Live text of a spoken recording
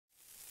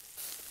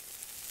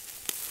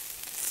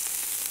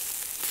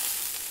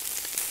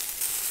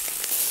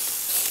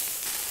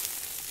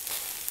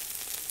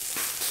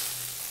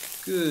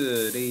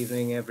Good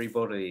evening,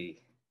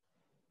 everybody.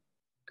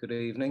 Good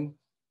evening.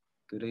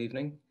 Good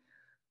evening.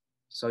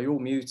 So you're all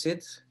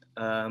muted.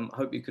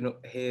 Hope you can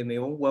hear me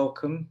all.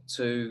 Welcome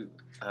to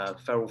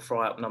Feral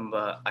Fry Up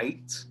number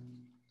 8.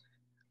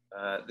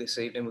 This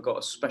evening we've got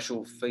a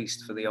special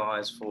feast for the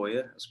eyes for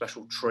you, a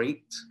special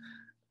treat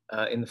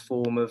in the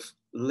form of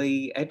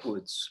Lee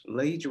Edwards.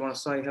 Lee, do you want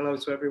to say hello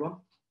to everyone?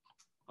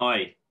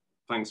 Hi,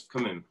 thanks for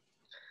coming.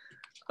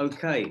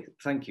 Okay,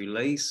 thank you,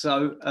 Lee.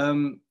 So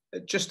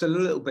just a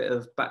little bit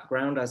of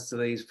background as to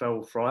these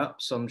Feral Fry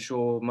Ups. I'm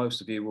sure most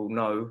of you will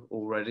know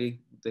already.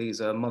 These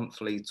are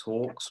monthly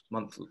talks,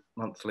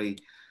 monthly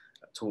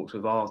talks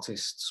with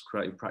artists,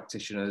 creative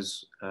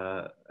practitioners,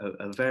 a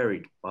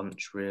varied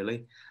bunch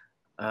really.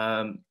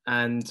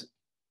 And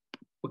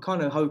we're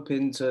kind of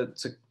hoping to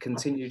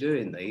continue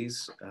doing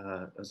these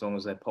as long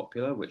as they're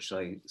popular, which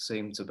they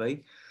seem to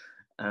be.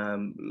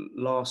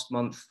 Last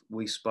month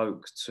we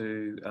spoke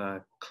to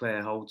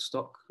Claire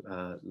Holdstock,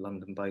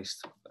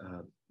 London-based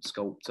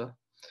sculptor,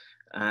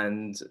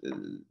 and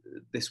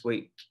this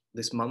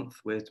month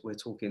we're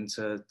talking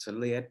to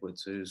Lee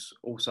Edwards, who's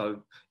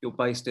also, you're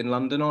based in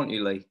London, aren't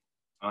you, Lee?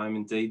 I'm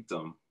indeed,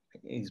 Dom.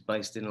 He's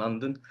based in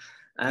London,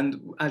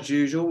 and as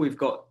usual we've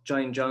got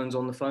Jane Jones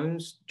on the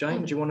phones.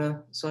 Jane, do you want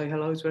to say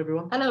hello to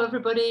everyone? Hello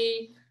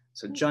everybody.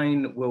 So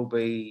Jane will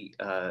be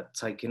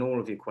taking all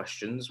of your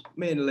questions.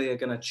 Me and Lee are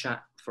going to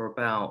chat for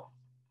about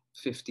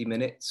 50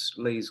 minutes.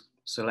 Lee's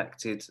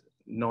selected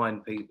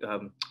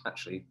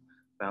actually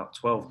about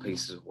 12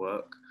 pieces of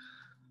work.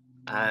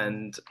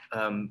 And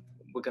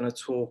we're going to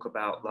talk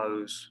about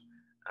those.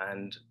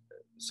 And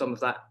some of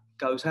that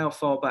goes, how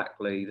far back,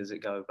 Lee, does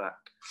it go back?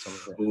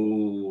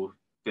 Oh,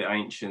 a bit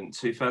ancient,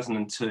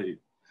 2002.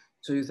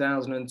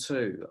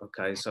 2002.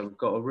 Okay, so we've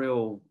got a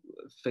real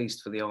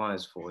feast for the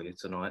eyes for you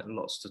tonight, and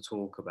lots to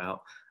talk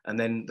about. And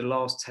then the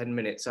last 10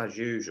 minutes, as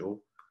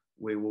usual,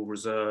 we will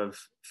reserve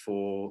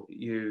for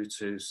you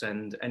to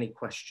send any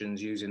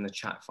questions using the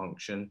chat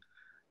function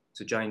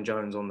to Jane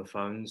Jones on the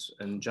phones,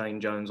 and Jane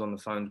Jones on the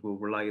phones will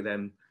relay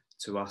them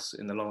to us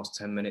in the last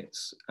 10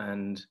 minutes.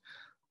 And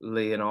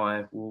Lee and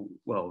I will,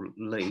 well,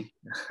 Lee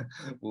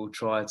will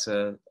try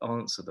to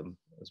answer them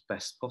as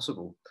best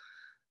possible.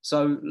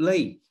 So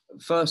Lee,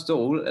 first of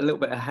all, a little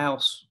bit of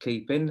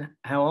housekeeping.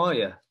 How are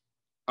you?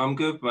 I'm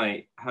good,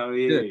 mate. How are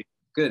you?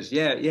 Good.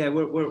 Yeah,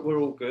 we're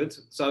all good.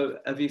 So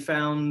have you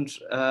found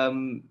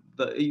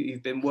that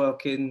you've been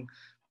working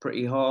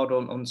pretty hard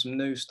on some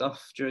new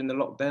stuff during the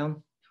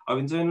lockdown? I've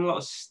been doing a lot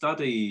of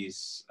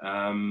studies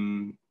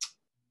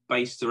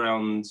based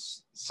around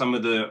some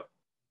of the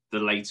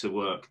later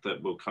work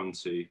that we'll come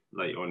to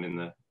later on in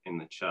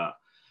the chat,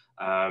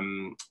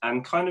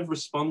 and kind of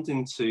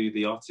responding to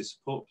the artist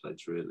support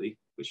pledge, really,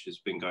 which has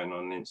been going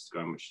on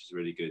Instagram, which is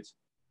really good.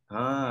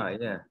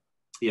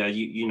 Yeah,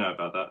 you know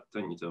about that,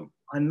 don't you, Dom?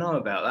 I know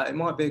about that. It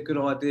might be a good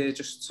idea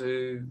just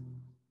to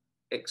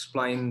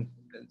explain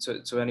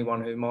to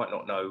anyone who might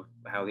not know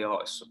how the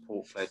artist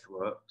support pledge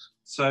works.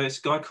 So it's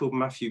a guy called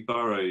Matthew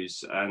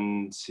Burrows,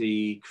 and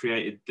he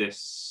created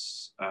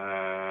this,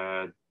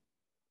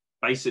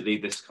 basically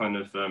this kind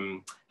of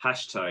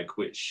hashtag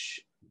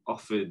which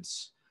offered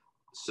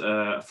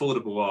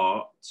affordable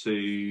art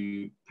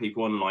to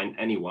people online,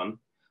 anyone,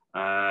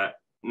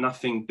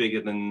 nothing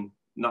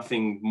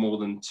more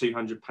than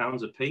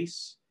 £200 a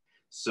piece.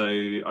 So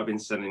I've been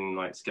selling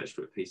like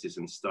sketchbook pieces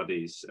and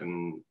studies,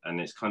 and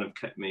it's kind of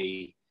kept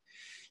me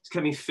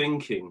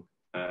thinking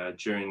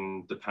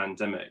during the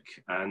pandemic.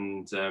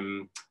 And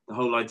the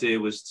whole idea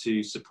was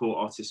to support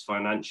artists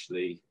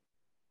financially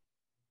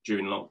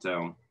during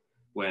lockdown,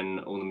 when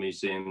all the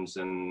museums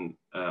and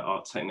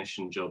art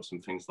technician jobs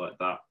and things like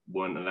that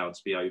weren't allowed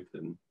to be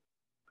open.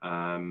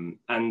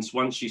 And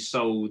once you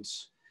sold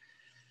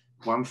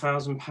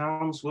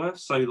 £1,000 worth,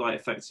 so like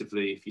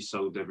effectively if you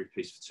sold every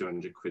piece for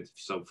 200 quid, if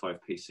you sold 5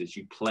 pieces,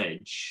 you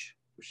pledge,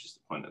 which is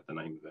the point of the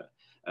name of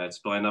it, to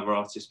buy another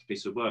artist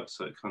piece of work.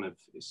 So it kind of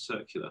is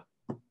circular.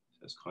 So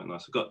it's quite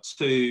nice. I've got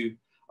 2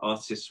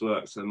 artists'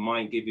 works that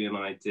might give you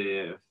an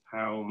idea of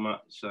how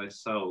much I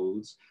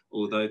sold,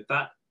 although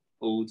that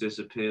all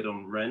disappeared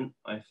on rent,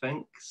 I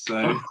think.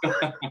 So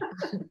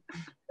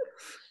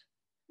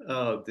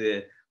oh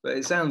dear. But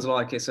it sounds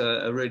like it's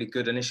a really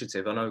good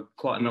initiative. I know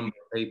quite a number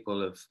of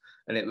people have,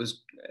 and it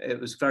was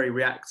very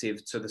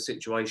reactive to the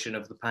situation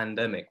of the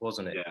pandemic,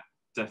 wasn't it? Yeah,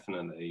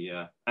 definitely,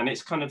 yeah. And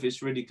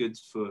it's really good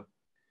for,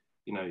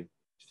 you know,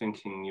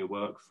 thinking your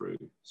work through,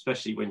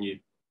 especially when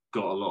you've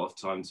got a lot of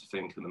time to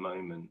think at the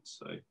moment.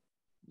 So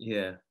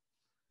yeah.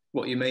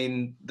 What you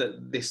mean,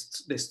 that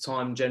this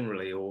time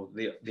generally, or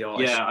the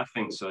art? Yeah, I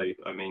think so.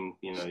 I mean,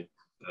 you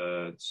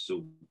know,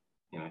 still,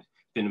 you know,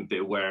 been a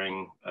bit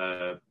wearing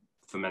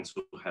for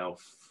mental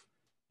health.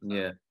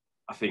 Yeah,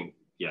 I think,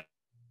 yeah,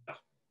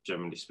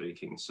 generally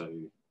speaking. So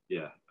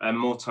yeah, and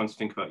more time to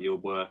think about your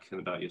work and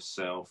about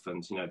yourself,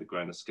 and you know, the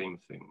grander scheme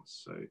of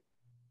things. So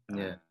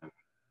yeah.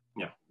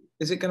 Yeah.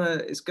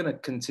 It's gonna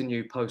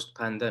continue post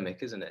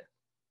pandemic, isn't it?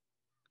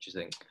 What do you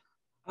think?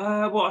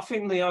 Well, I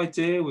think the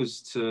idea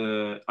was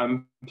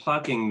I'm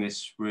plugging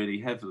this really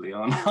heavily,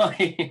 aren't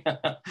I?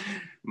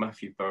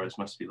 Matthew Burrows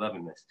must be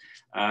loving this.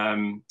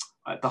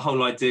 The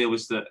whole idea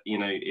was that, you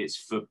know, it's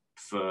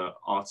for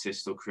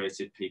artists or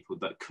creative people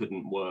that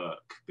couldn't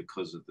work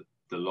because of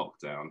the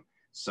lockdown.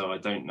 So I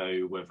don't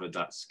know whether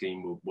that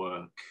scheme will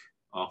work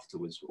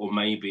afterwards, or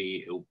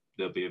maybe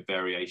there'll be a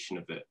variation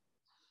of it.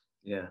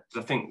 Yeah.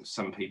 I think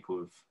some people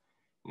have,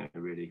 you know,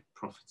 really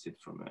profited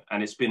from it,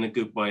 and it's been a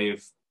good way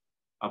of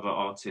other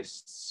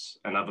artists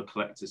and other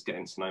collectors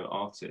getting to know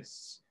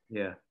artists.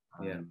 Yeah,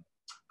 yeah.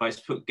 But it's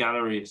put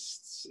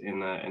gallerists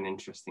in an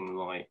interesting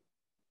light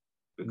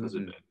because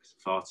of it.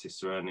 If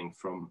artists are earning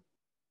from,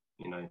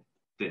 you know,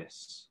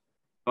 this.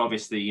 But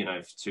obviously, you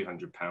know, for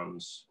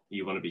 £200,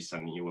 you want to be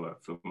selling your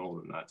work for more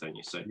than that, don't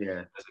you? So yeah,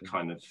 there's a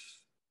kind of,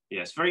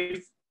 yeah, it's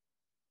very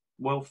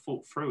well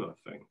thought through, I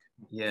think.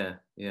 Yeah,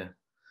 yeah.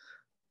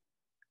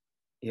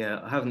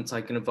 Yeah, I haven't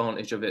taken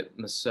advantage of it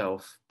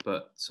myself,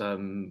 but I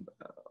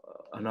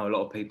know a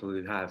lot of people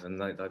who have, and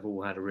they've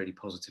all had a really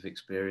positive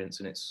experience,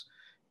 and it's,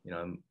 you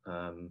know,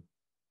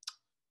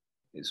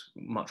 it's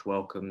much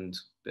welcomed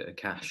bit of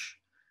cash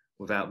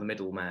without the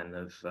middleman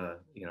of,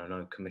 you know,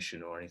 no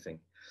commission or anything.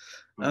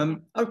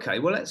 Okay,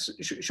 well,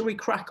 shall we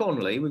crack on,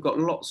 Lee? We've got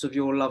lots of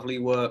your lovely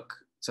work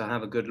to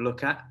have a good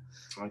look at.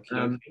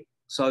 Okay.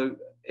 So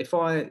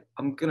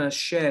I'm going to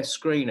share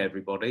screen,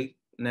 everybody.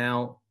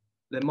 Now,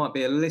 there might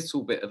be a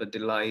little bit of a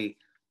delay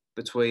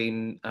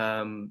between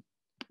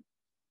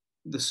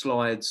the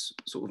slides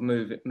sort of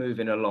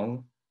moving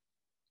along.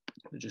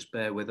 Just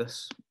bear with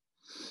us.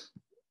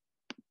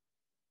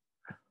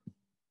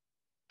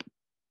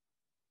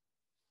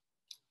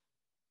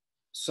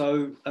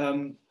 So,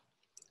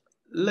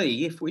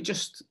 Lee, if we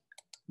just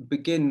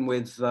begin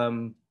with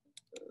the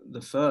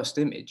first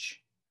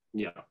image.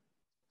 Yeah.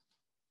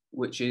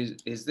 Which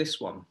is this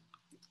one.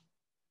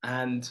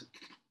 And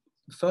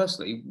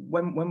firstly,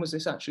 when was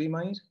this actually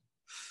made?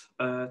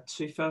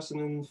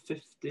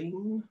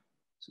 2015.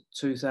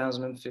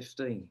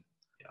 2015.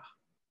 Yeah.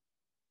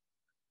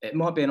 It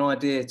might be an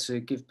idea to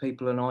give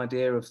people an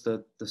idea of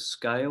the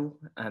scale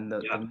and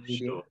the medium.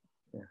 Sure.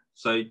 Yeah.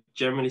 So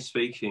generally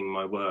speaking,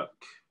 my work,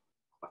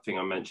 I think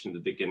I mentioned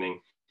at the beginning,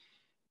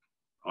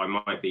 I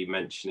might be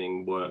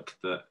mentioning work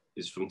that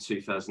is from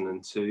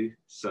 2002.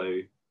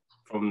 So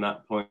from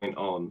that point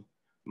on,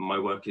 my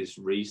work is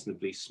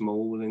reasonably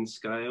small in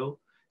scale.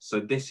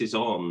 So this is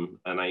on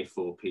an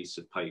A4 piece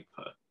of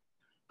paper,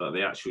 but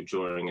the actual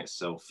drawing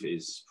itself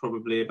is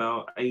probably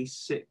about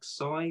A6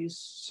 size.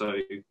 So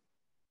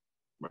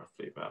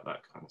roughly about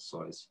that kind of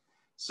size.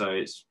 So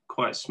it's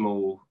quite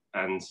small,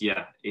 and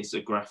yeah, it's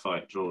a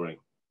graphite drawing.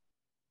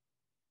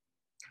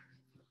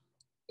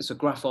 It's a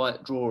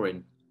graphite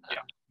drawing.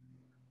 Yeah.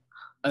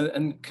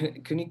 And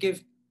can you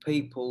give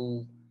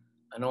people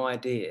an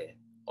idea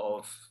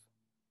of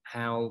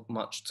how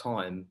much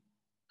time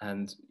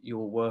and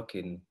your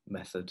working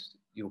method,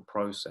 your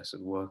process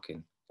of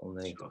working on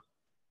these? Sure.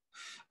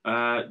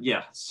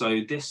 Yeah,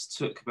 so this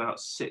took about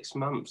 6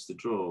 months to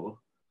draw,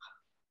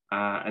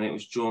 and it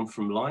was drawn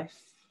from life.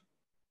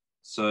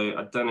 So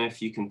I don't know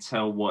if you can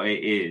tell what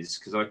it is,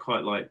 because I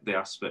quite like the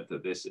aspect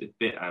that this is a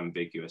bit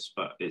ambiguous,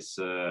 but it's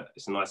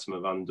an item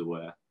of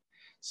underwear.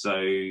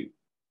 So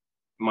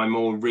my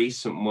more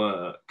recent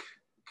work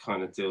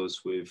kind of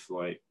deals with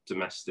like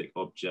domestic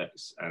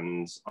objects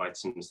and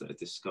items that are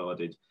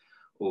discarded,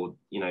 or,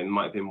 you know,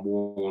 might have been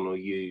worn or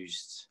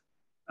used.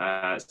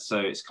 So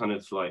it's kind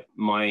of like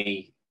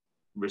my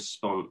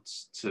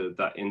response to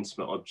that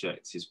intimate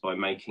object is by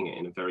making it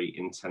in a very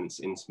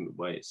intense, intimate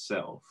way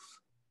itself.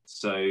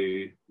 So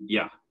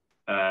yeah,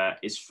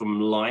 it's from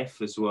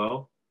life as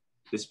well,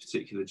 this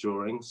particular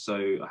drawing.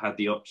 So I had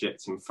the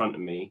object in front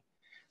of me,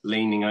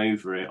 leaning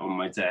over it on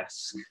my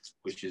desk,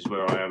 which is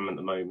where I am at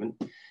the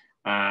moment.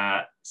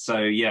 So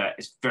yeah,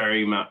 it's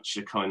very much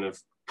a kind of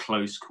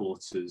close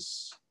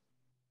quarters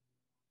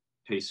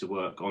piece of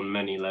work on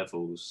many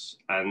levels.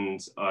 And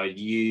I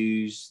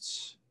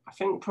used, I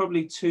think,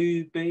 probably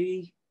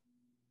 2B,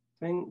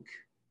 I think.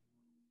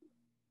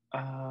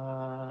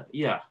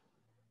 Yeah,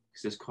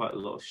 because there's quite a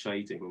lot of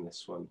shading in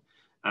this one.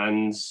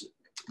 And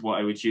what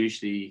I would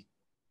usually,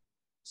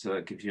 so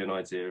that gives you an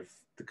idea of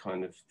the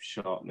kind of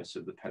sharpness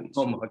of the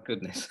pencil. Oh my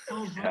goodness.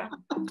 Yeah.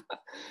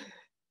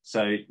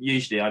 So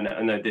usually, I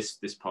know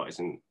this part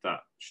isn't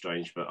that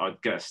strange, but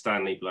I'd get a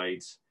Stanley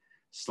blade,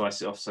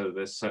 slice it off so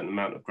there's a certain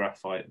amount of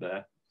graphite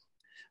there,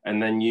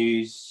 and then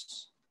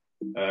use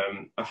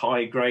a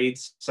high grade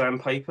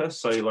sandpaper.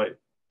 So like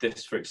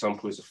this, for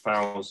example, is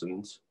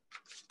 1,000,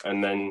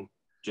 and then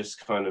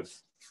just kind of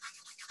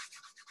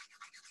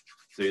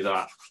do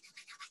that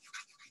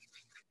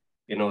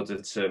in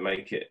order to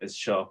make it as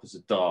sharp as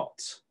a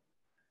dart.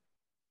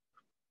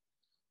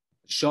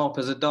 Sharp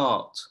as a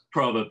dart?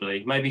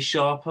 Probably, maybe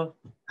sharper.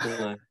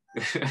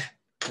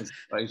 It's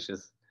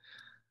gracious.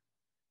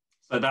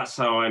 So that's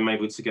how I'm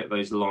able to get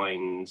those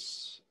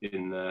lines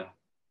in there.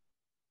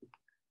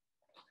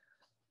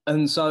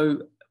 And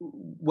so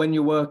when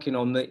you're working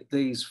on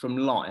these from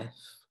life,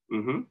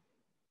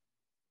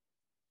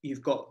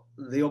 you've got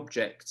the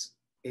object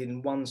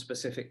in one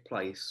specific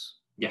place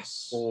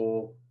Yes.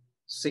 for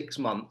 6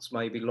 months,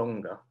 maybe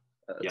longer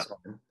at a Yeah.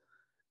 time.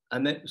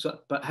 And then,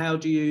 but how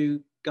do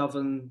you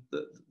govern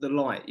the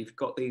light? You've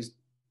got these,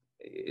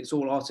 it's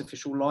all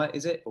artificial light,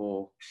 is it?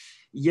 Or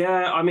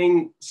yeah, I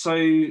mean,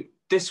 so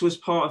this was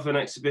part of an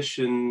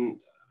exhibition.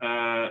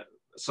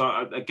 So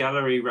a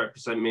gallery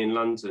represent me in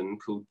London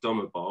called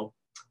Domobaal,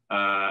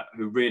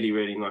 who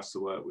really nice to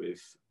work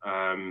with.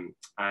 And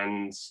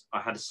I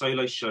had a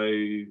solo show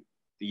the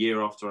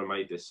year after I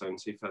made this, so in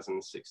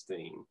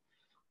 2016.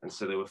 And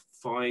so there were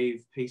 5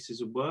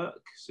 pieces of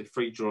work, so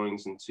 3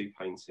 drawings and 2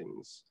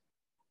 paintings.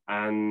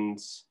 And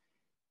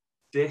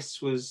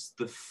this was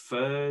the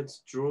 3rd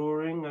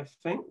drawing, I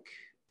think.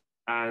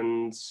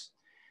 And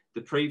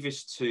the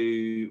previous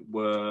 2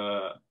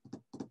 were,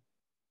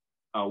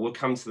 oh, we'll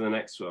come to the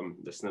next one.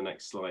 That's the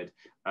next slide.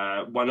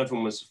 One of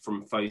them was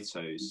from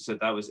photos. So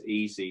that was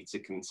easy to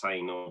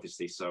contain,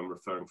 obviously. So I'm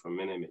referring from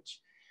an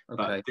image.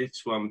 okay. But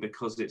this one,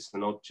 because it's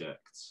an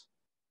object,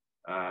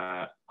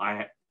 I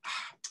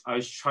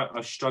was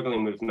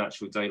struggling with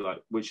natural daylight,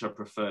 which I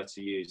prefer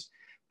to use.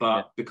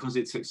 But because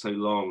it took so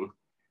long,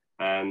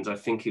 and I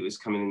think it was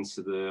coming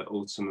into the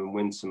autumn and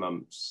winter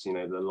months, you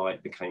know, the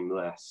light became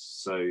less.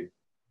 So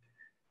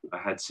I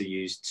had to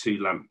use 2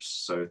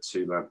 lamps, so a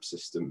 2-lamp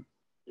system.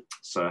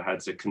 So I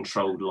had a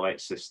controlled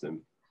light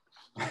system.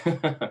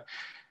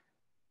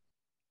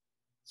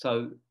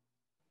 So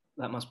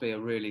that must be a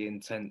really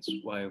intense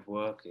way of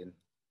working.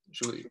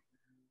 Should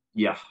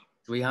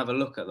we have a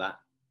look at that?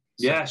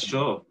 Yeah,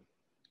 sure.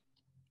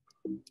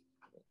 And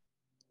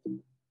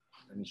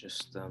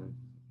just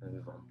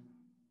move on.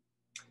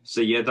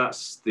 So yeah,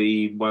 that's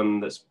the one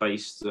that's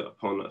based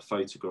upon a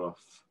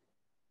photograph.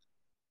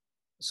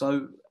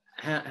 So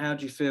how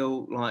do you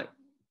feel like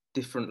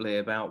differently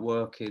about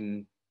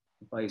working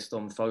based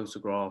on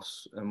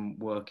photographs and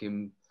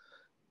working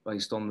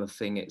based on the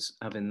thing, it's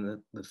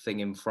having the thing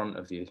in front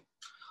of you?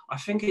 I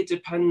think it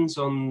depends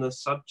on the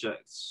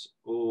subject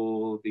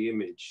or the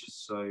image.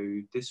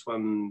 So this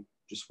one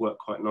just worked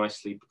quite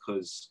nicely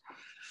because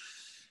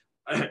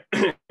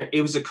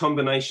it was a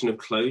combination of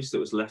clothes that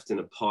was left in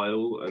a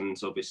pile, and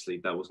obviously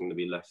that wasn't going to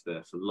be left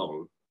there for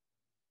long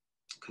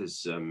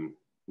because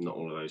not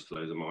all of those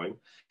clothes are mine.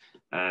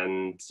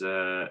 And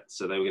so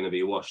they were going to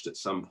be washed at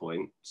some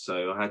point.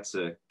 So I had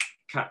to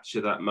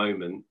capture that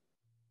moment,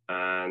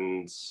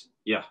 and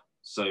yeah,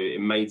 so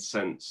it made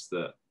sense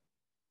that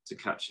to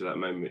capture that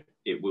moment,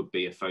 it would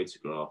be a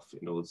photograph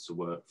in order to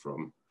work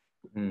from.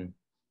 Mm.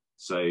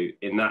 So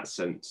in that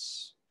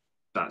sense,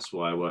 that's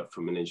why I worked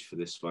from an image for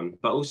this one.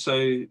 But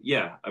also,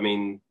 yeah, I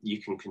mean,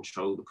 you can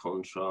control the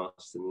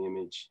contrast in the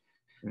image.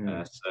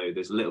 So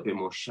there's a little bit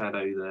more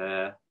shadow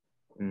there.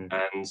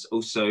 And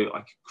also I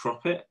could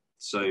crop it.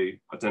 So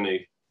I don't know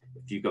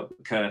if you've got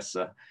the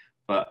cursor,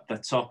 but the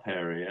top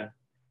area,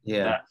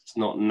 that's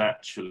not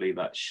naturally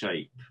that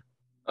shape.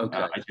 Okay.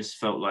 I just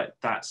felt like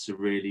that's a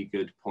really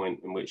good point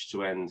in which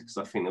to end, because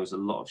I think there was a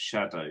lot of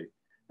shadow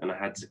and I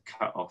had to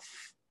cut off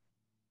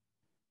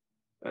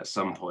at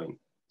some point.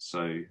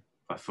 So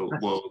I thought,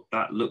 well,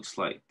 that looks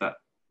like that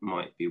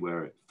might be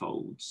where it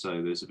folds.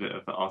 So there's a bit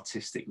of an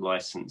artistic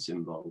license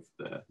involved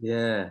there.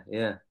 Yeah.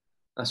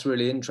 That's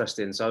really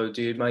interesting. So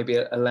do you maybe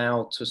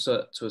allow to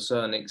a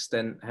certain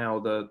extent how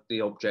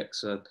the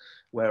objects are,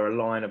 where a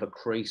line of a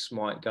crease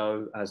might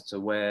go as to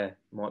where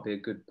might be a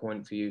good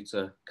point for you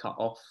to cut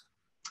off?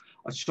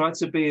 I try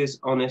to be as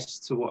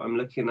honest to what I'm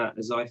looking at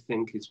as I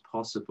think is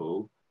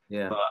possible.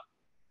 Yeah. But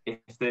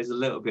if there's a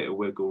little bit of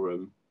wiggle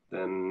room,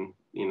 then,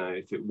 you know,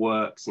 if it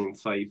works in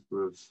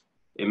favor of,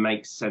 it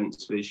makes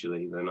sense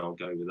visually, then I'll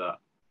go with that.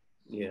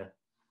 Yeah.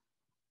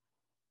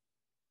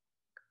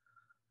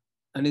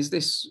 And is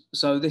this,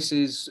 so this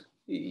is,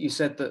 you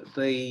said that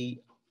the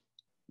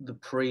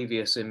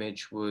previous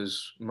image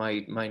was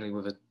made mainly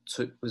with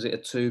was it a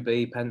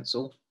 2B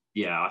pencil?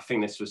 Yeah, I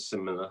think this was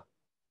similar.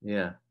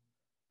 Yeah.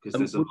 Because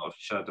there's a lot of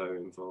shadow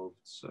involved.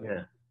 So.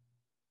 Yeah.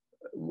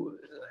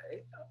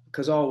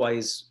 Because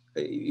always,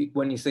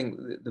 when you think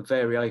the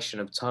variation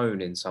of tone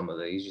in some of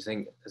these, you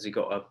think, has he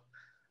got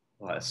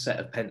a set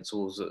of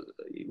pencils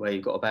where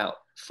you've got about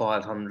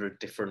 500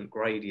 different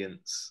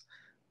gradients?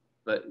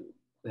 But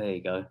there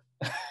you go.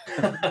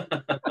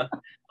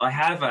 I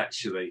have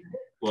actually.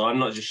 Well, I'm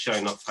not just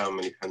showing off how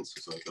many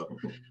pencils I got.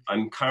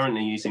 I'm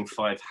currently using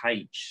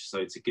 5H,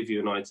 so to give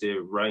you an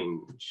idea of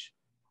range,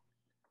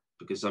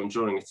 because I'm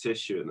drawing a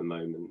tissue at the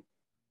moment,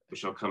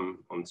 which I'll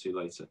come on to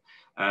later.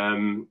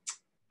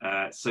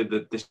 So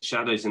the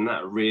shadows in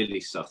that are really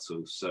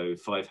subtle, so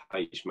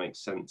 5H makes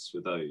sense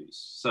with those.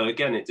 So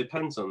again, it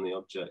depends on the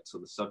object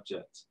or the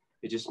subject.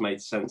 It just made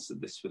sense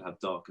that this would have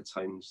darker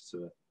tones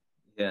to it.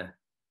 Yeah.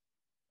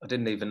 I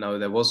didn't even know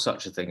there was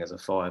such a thing as a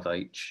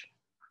 5H.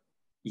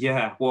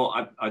 Yeah, well,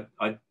 I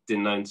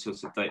didn't know until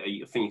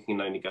today. I think you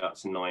can only go up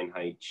to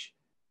 9H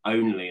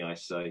only, I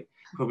say.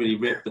 Probably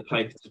rip the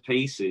paper to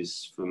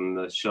pieces from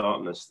the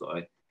sharpness that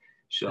I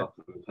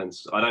sharpen with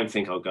pencils. I don't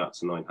think I'll go up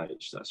to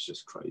 9H. That's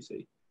just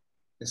crazy.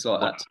 It's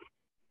like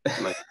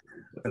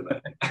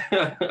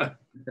that.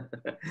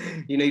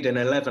 You need an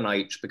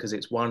 11H because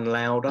it's one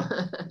louder.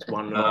 It's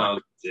one Oh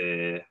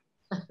dear.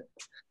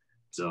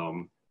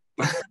 Dumb.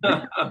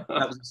 That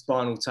was a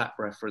Spinal Tap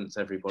reference,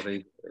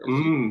 everybody.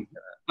 Mm.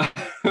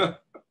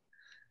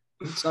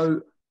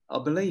 So I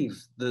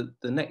believe the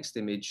next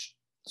image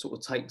sort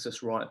of takes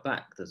us right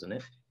back, doesn't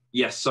it?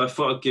 Yes, so I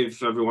thought I'd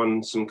give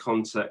everyone some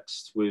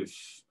context with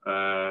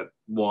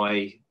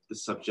why the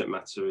subject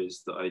matter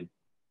is that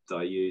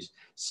I use.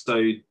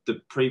 So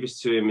the previous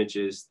two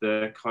images,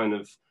 they're kind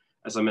of,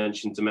 as I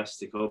mentioned,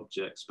 domestic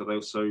objects, but they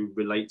also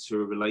relate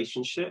to a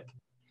relationship.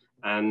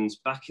 And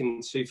back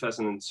in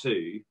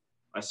 2002,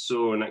 I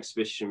saw an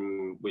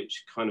exhibition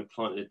which kind of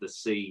planted the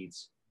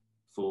seeds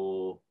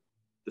for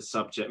the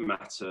subject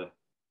matter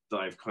that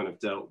I've kind of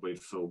dealt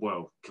with for,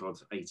 well, God,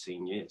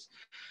 18 years,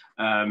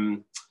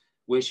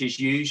 which is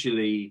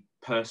usually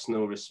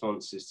personal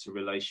responses to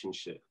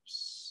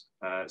relationships.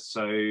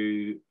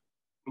 So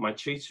my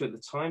tutor at the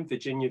time,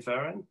 Virginia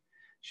Veran,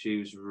 she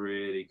was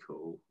really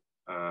cool.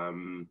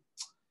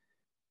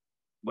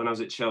 When I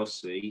was at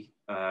Chelsea,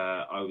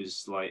 I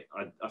was like,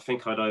 I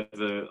think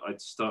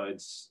I'd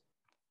started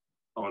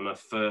on a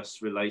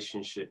first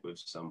relationship with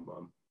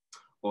someone,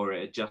 or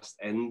it had just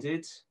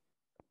ended.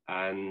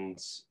 And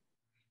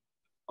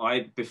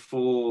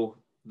before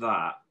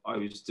that, I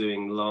was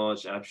doing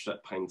large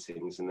abstract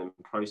paintings and then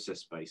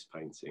process-based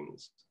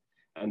paintings.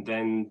 And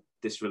then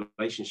this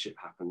relationship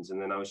happens.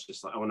 And then I was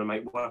just like, I want to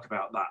make work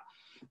about that.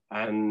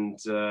 And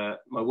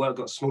my work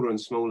got smaller and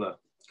smaller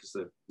because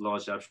the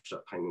large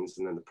abstract paintings,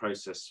 and then the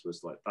process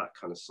was like that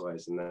kind of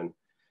size. And then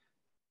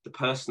the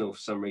personal, for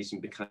some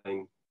reason,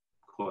 became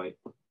quite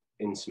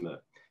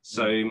intimate.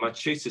 So my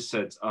tutor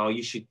said, oh,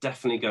 you should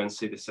definitely go and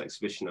see this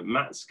exhibition at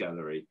Matt's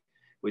Gallery,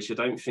 which I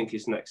don't think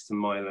is next to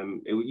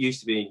Milan. It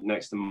used to be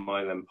next to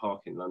Milan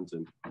Park in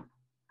London. I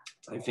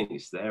don't think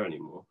it's there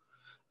anymore.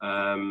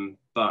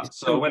 But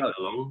so I went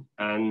along,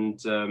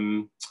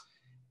 and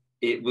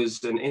it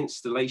was an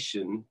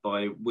installation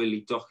by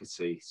Willie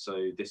Doherty.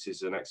 So this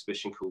is an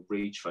exhibition called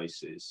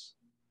Retraces.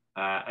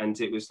 And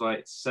it was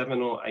like 7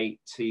 or 8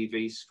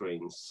 TV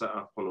screens set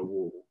up on a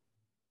wall.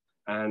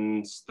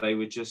 And they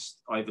were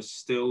just either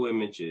still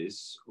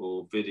images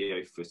or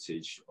video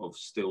footage of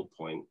still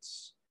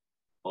points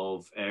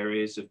of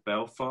areas of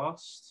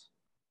Belfast.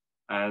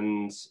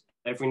 And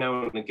every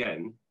now and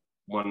again,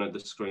 one of the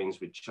screens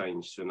would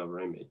change to another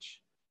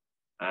image.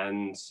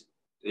 And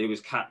it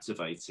was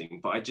captivating,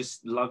 but I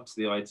just loved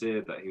the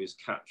idea that he was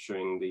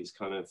capturing these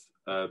kind of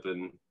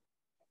urban,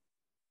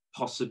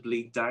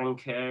 possibly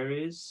dank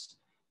areas.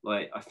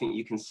 Like, I think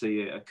you can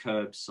see a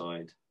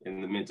curbside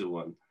in the middle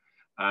one.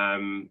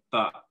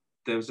 But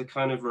there was a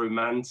kind of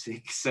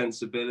romantic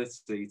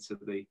sensibility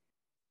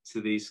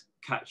to these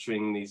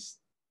capturing these,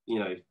 you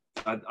know,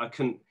 I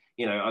couldn't,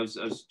 you know, I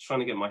was trying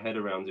to get my head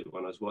around it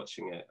when I was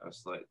watching it. I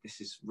was like, this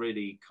is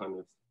really kind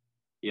of,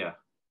 yeah,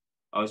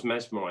 I was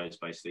mesmerized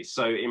basically.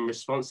 So in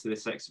response to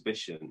this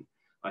exhibition,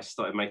 I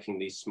started making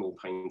these small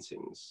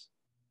paintings,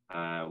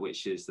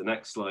 which is the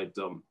next slide,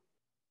 Dom.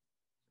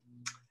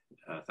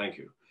 Thank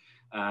you.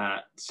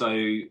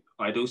 So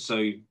I'd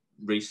also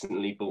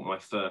recently bought my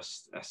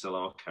first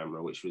SLR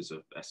camera, which was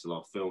a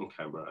SLR film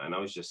camera, and I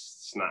was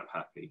just snap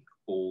happy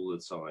all the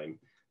time,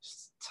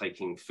 just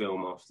taking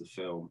film after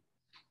film.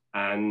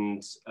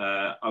 And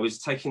I was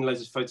taking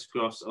loads of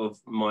photographs of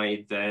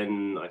my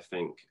then, I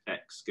think,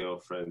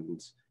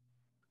 ex-girlfriend,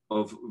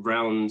 of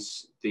round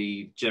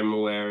the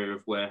general area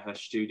of where her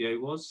studio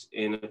was,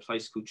 in a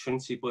place called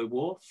Trinity Buoy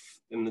Wharf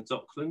in the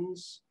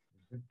Docklands.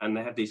 And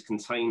they had these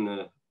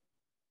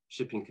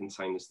shipping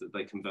containers that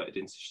they converted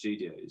into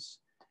studios.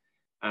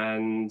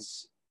 And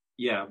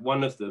yeah,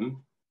 one of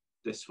them,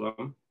 this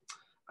one,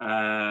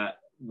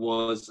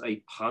 was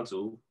a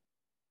puddle.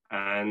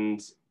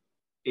 And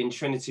in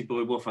Trinity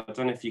Buoy Wharf, I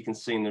don't know if you can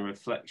see in the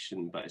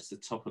reflection, but it's the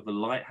top of a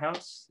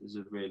lighthouse. There's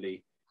a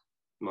really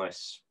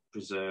nice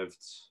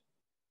preserved,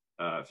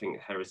 I think,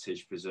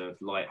 heritage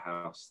preserved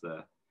lighthouse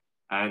there.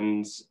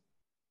 And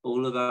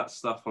all of that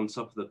stuff on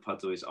top of the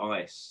puddle is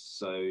ice.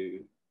 So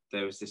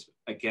there was this,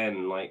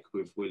 again, like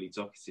with Willie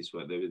Doherty's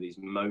work, there were these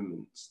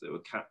moments that were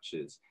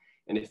captured.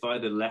 And if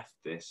I'd have left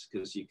this,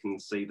 because you can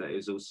see that it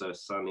was also a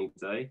sunny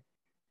day,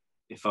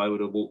 if I would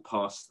have walked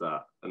past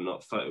that and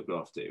not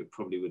photographed it, it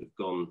probably would have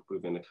gone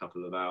within a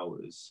couple of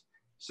hours.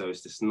 So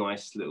it's this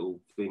nice little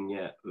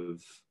vignette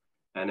of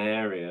an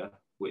area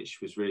which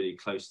was really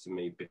close to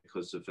me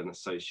because of an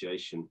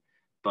association,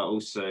 but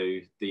also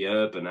the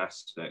urban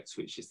aspect,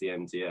 which is the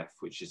MDF,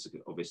 which is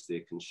obviously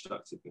a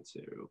constructive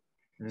material.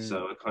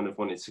 So I kind of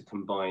wanted to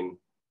combine.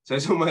 So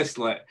it's almost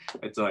like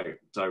a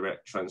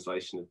direct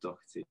translation of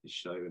Doherty's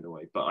show in a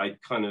way. But I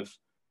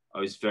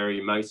was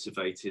very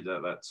motivated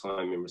at that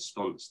time in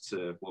response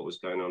to what was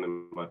going on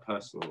in my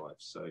personal life.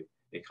 So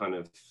it kind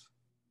of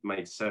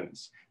made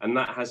sense. And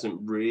that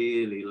hasn't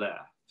really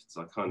left.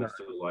 So I kind of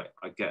feel like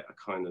I get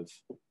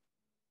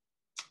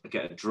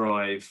a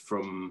drive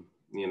from,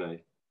 you know,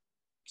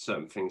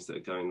 certain things that are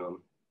going on.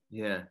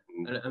 Yeah.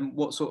 And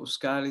what sort of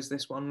scale is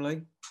this one,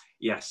 Lee?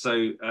 Yeah,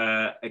 so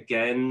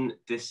again,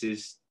 this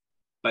is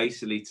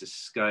basically to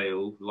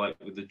scale, like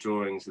with the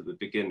drawings at the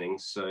beginning.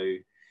 So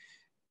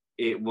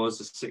it was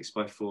a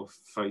 6x4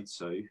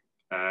 photo,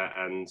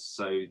 and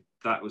so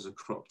that was a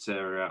cropped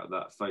area out of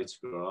that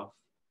photograph,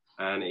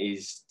 and it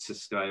is to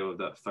scale of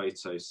that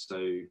photo. So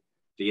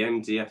the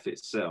MDF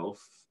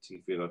itself, to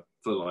give you a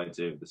full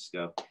idea of the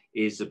scale,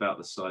 is about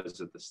the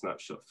size of the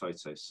snapshot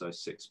photo, so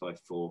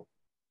 6x4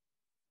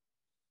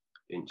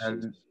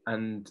 inches.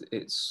 And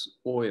it's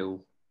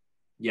oil.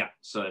 Yeah,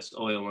 so it's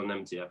oil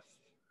and MDF.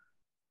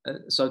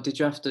 So did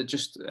you have to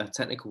just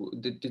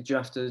did you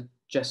have to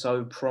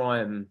gesso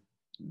prime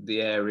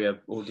the area,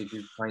 or did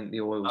you paint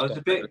the oils? I was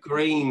a bit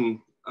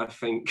green, I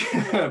think,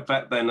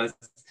 back then.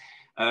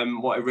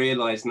 What I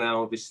realise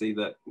now, obviously,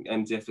 that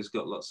MDF has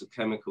got lots of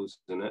chemicals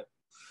in it.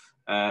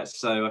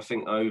 So I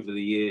think over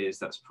the years,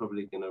 that's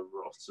probably going to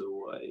rot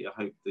away.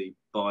 I hope the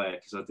buyer,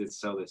 because I did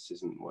sell this,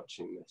 isn't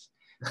watching this,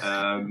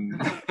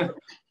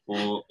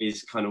 or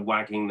is kind of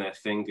wagging their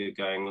finger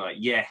going like,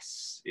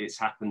 yes, it's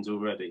happened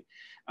already.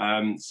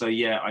 So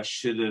yeah, I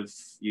should have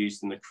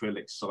used an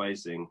acrylic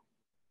sizing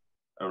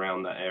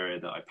around that area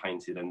that I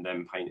painted and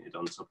then painted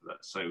on top of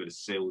that, so it would have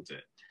sealed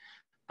it.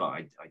 But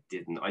I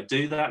didn't. I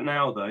do that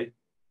now though,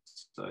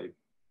 so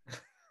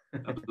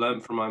I've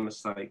learned from my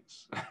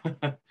mistakes.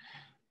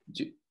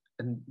 Do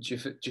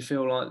you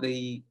feel like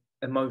the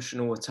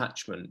emotional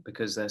attachment,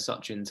 because they're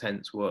such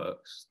intense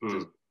works,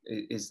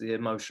 is the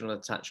emotional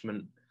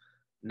attachment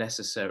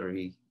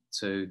necessary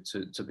to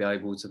be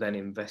able to then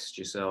invest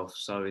yourself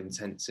so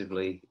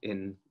intensively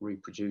in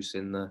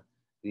reproducing the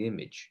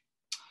image?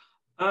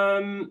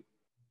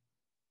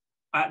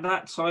 At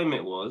that time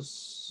it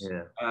was,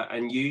 yeah.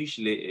 And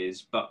usually it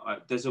is, but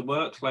there's a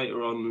work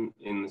later on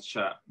in the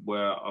chat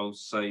where I'll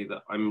say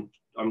that I'm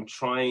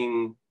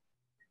trying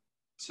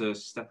to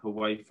step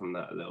away from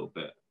that a little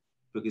bit,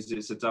 because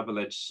it's a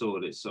double-edged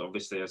sword. It's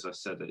obviously, as I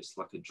said, it's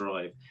like a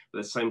drive, but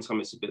at the same time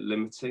it's a bit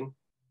limiting.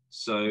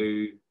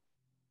 So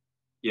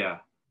yeah,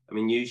 I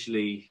mean,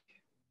 usually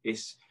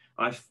it's,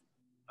 I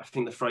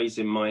think the phrase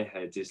in my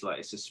head is like,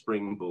 it's a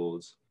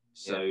springboard.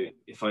 So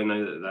if I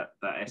know that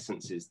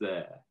essence is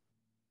there,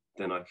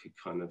 then I could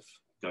kind of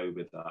go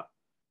with that,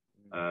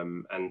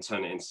 and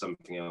turn it into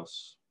something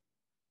else,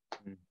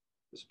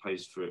 as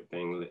opposed for it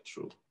being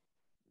literal.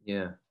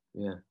 Yeah.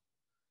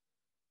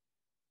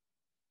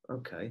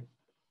 Okay.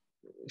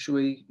 Should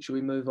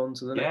we move on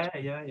to the next?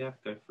 Yeah.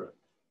 Go for it.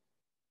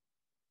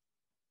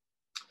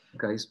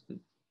 Okay.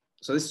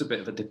 So this is a bit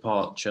of a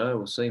departure,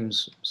 or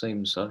seems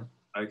so.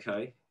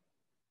 Okay.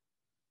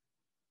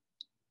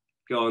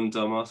 Go on,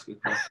 Dom, ask a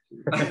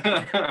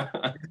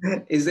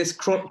question. Is this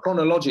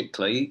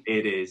chronologically?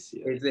 It is.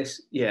 Yeah. Is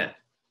this? Yeah.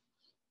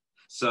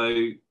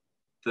 So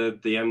the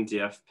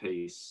MDF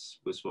piece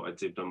was what I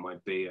did on my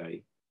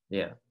BA.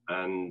 Yeah.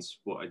 And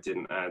what I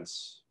didn't add,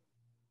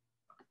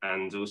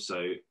 and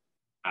also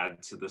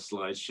add to the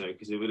slideshow,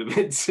 because it would have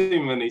been too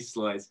many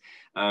slides.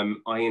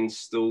 I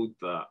installed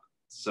that.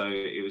 So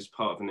it was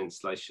part of an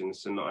installation.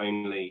 So not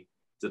only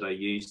did I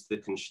use the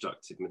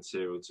constructed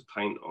material to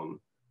paint on,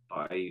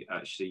 I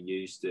actually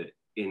used it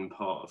in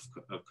part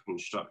of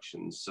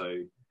construction.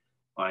 So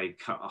I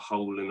cut a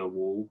hole in a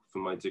wall for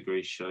my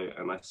degree show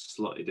and I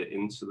slotted it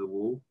into the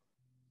wall.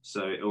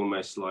 So it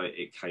almost like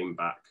it came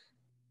back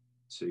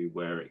to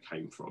where it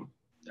came from.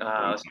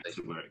 To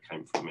where it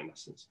came from, in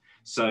essence.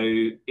 So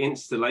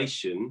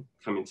installation,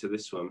 coming to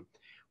this one,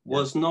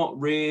 was not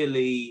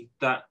really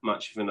that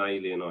much of an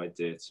alien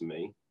idea to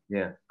me.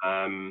 Yeah.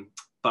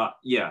 But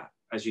yeah,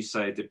 as you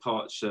say, a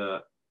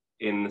departure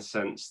in the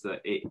sense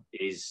that it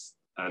is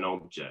an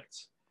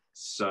object.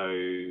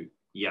 So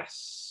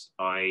yes,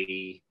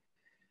 I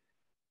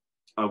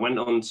went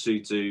on to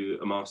do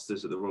a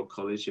master's at the Royal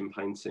College in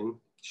painting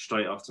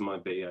straight after my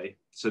BA.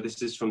 So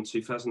this is from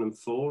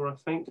 2004, I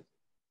think.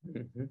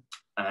 Mm-hmm.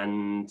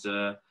 And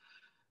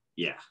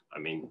yeah, I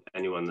mean,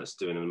 anyone that's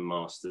doing a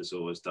master's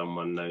or has done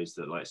one knows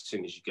that, like, as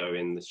soon as you go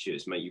in, the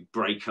tutors make you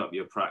break up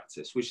your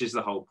practice, which is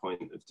the whole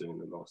point of doing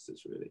the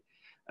master's, really,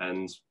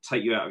 and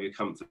take you out of your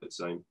comfort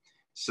zone.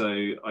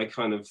 So I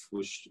kind of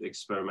was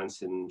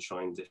experimenting,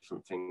 trying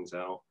different things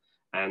out,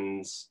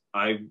 and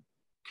I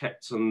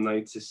kept on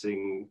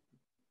noticing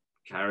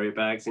carrier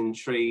bags in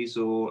trees,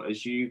 or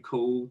as you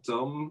call,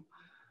 Dom,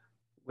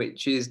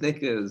 which is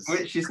knickers.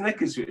 Which just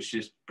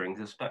brings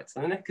us back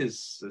to the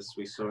knickers, as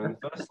we saw in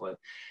the first slide.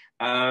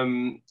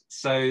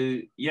 So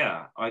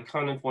yeah, I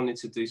kind of wanted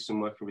to do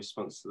some work in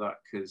response to that,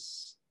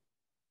 because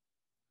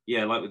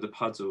yeah, like with the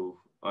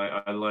puddle,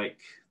 I like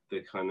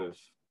the kind of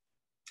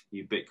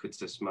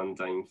ubiquitous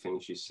mundane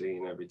things you see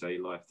in everyday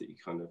life that you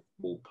kind of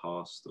walk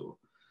past, or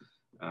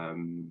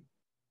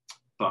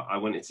but I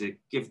wanted to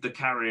give the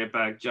carrier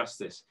bag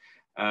justice.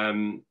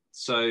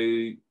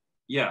 So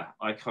yeah,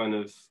 I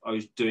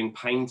was doing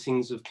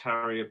paintings of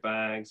carrier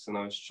bags and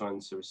I was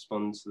trying to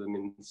respond to them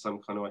in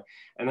some kind of way.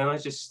 And then I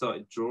just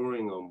started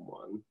drawing on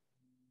one.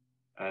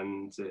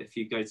 And if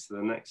you go to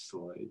the next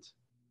slide,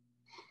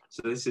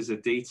 so this is a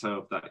detail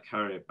of that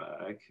carrier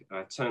bag.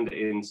 I turned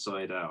it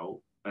inside out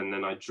and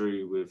then I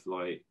drew with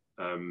like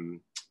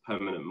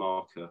permanent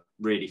marker,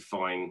 really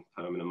fine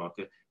permanent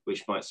marker,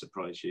 which might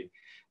surprise you.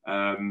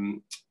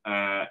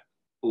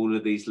 All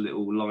of these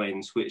little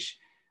lines, which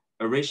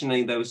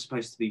originally they were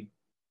supposed to be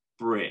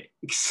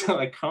bricks.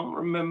 I can't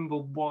remember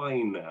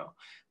why now,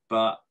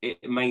 but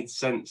it made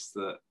sense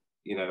that,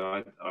 you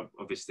know, I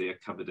obviously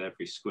covered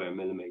every square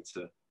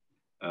millimeter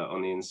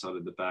on the inside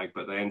of the bag,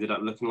 but they ended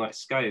up looking like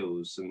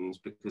scales, and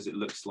because it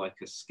looks like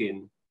a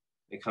skin,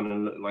 it kind of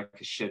looked like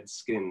a shed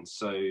skin.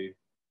 So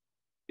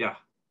yeah,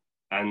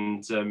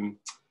 and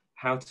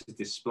how to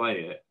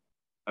display it,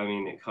 I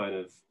mean, it kind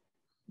of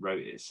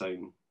wrote its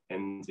own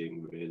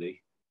ending,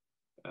 really.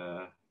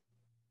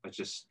 I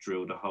just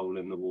drilled a hole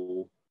in the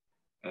wall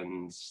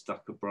and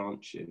stuck a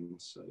branch in.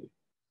 So,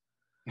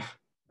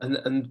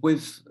 and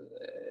with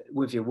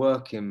your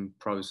working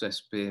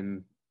process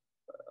being,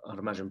 I'd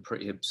imagine,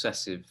 pretty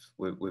obsessive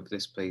with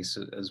this piece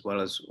as well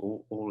as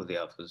all of the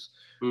others.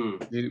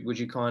 Would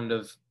you kind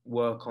of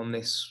work on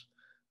this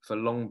for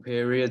long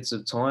periods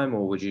of time,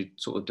 or would you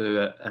sort of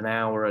do an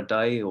hour a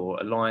day, or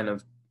a line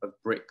of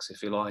bricks,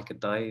 if you like, a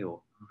day,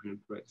 or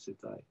bricks a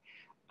day?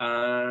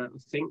 I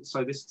think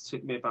so. This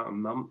took me about a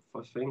month,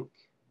 I think.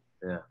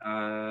 Yeah.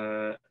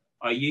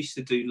 I used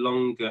to do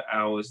longer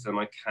hours than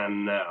I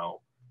can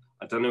now.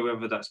 I don't know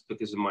whether that's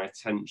because of my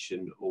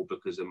attention or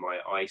because of my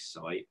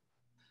eyesight.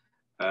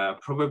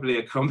 Probably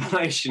a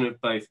combination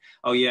of both.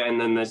 Oh yeah, and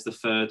then there's the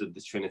third of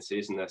the Trinity,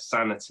 isn't there?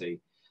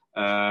 Sanity,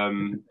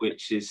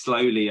 which is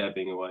slowly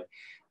ebbing away.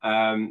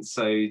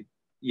 So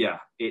yeah,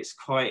 it's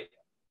quite,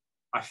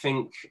 I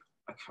think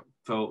I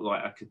felt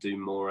like I could do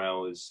more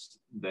hours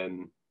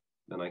than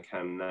I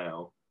can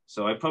now.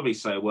 So I'd probably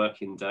say a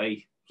working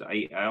day,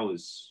 8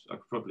 hours. I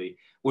could probably,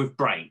 with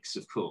breaks,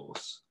 of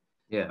course.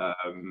 Yeah.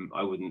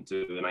 I wouldn't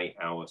do an 8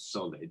 hour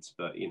solid,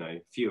 but you know,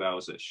 a few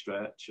hours at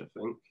stretch, I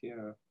think.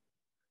 Yeah.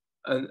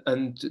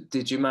 And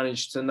did you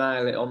manage to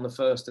nail it on the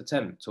first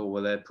attempt, or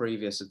were there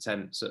previous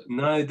attempts at...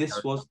 No,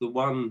 this was the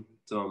one,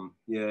 Dom.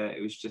 Yeah,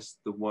 it was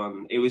just the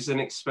one. It was an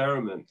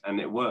experiment, and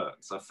it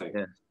worked, I think.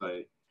 Yeah.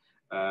 So,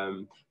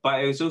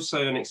 but it was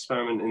also an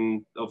experiment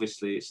in,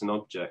 obviously it's an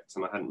object,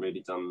 and I hadn't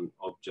really done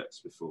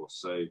objects before.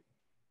 So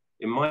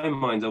in my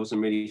mind, I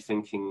wasn't really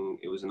thinking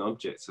it was an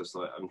object. I was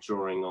like, I'm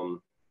drawing on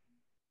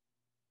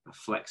a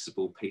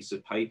flexible piece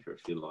of paper,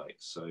 if you like.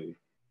 So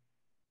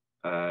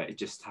it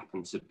just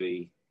happened to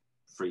be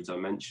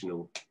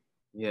three-dimensional,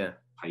 yeah,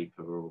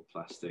 paper or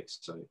plastic.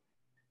 So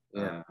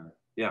yeah,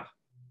 yeah.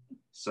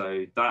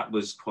 So that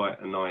was quite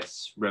a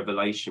nice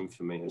revelation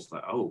for me. It's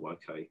like, oh,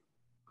 okay,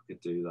 I could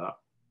do that.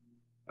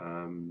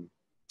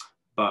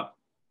 But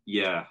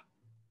yeah,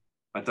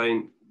 I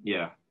think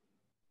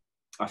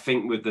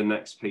with the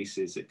next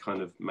pieces, it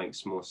kind of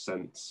makes more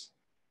sense.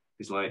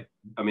 It's like,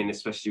 I mean,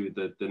 especially with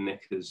the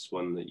knickers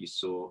one that you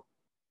saw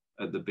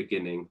at the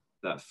beginning,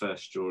 that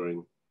first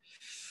drawing.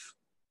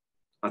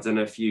 I don't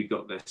know if you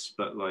got this,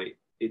 but like,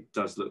 it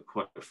does look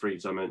quite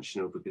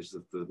three-dimensional because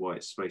of the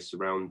white space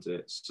around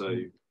it. So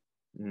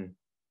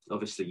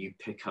obviously you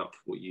pick up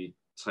what you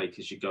take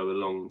as you go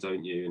along,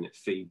 don't you? And it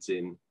feeds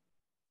in.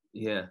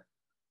 Yeah.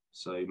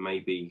 So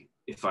maybe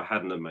if I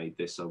hadn't have made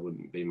this, I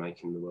wouldn't be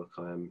making the work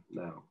I am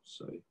now.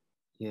 So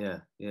yeah,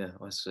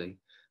 I see.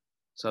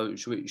 So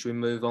should we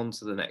move on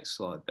to the next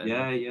slide then?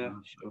 Yeah,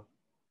 sure.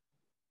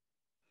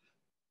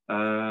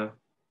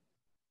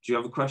 Do you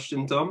have a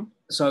question, Dom?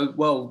 So,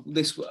 well,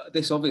 this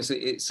obviously,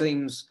 it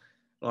seems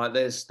like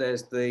there's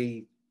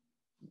the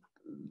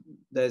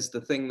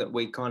thing that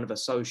we kind of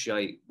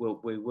associate,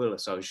 we will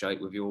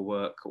associate with your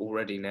work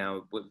already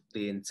now, with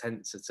the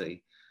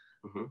intensity,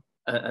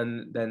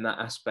 and then that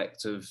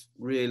aspect of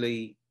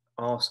really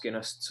asking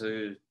us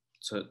to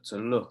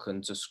look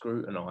and to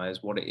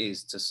scrutinize what it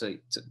is to see,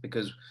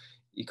 because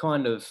you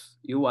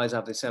always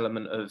have this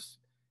element of,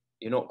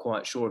 you're not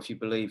quite sure if you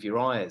believe your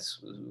eyes.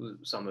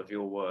 Some of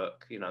your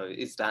work, you know,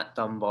 is that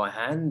done by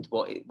hand?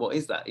 What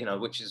is that? You know,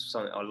 which is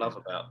something I love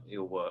about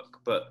your work.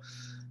 But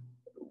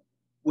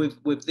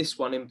with this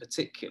one in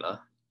particular,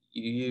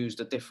 you used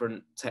a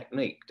different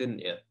technique, didn't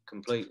you?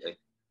 Completely.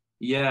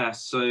 Yeah.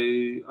 So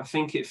I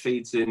think it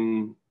feeds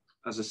in,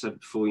 as I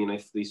said before. You know,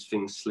 if these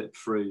things slip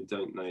through,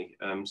 don't they?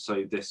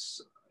 So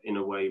this, in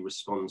a way,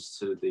 responds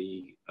to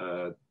the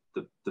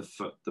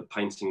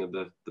painting of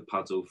the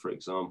puddle, for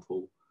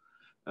example.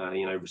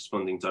 You know,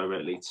 responding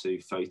directly to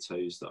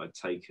photos that I'd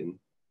taken.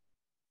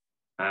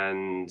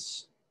 And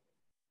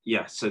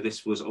yeah, so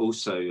this was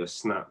also a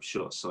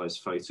snapshot size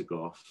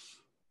photograph.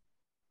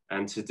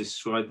 And to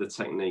describe the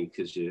technique,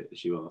 as you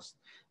asked,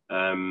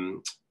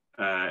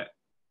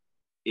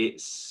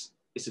 it's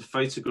a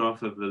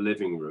photograph of the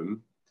living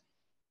room,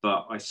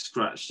 but I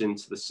scratched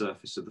into the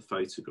surface of the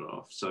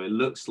photograph. So it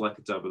looks like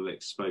a double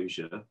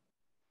exposure,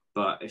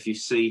 but if you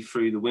see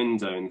through the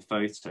window in the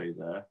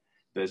photo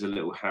there's a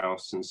little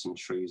house and some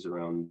trees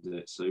around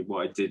it. So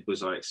what I did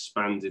was I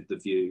expanded the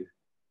view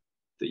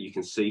that you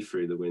can see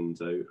through the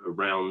window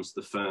around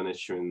the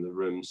furniture in the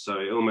room. So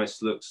it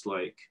almost looks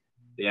like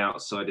the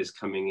outside is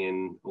coming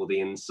in or the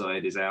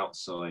inside is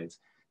outside.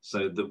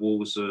 So the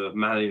walls are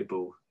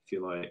malleable, if you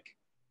like.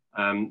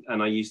 And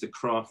I used a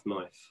craft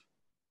knife,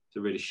 it's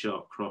a really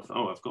sharp craft.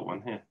 Oh, I've got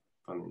one here,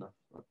 funny enough.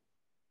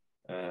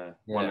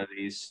 One of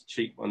these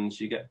cheap ones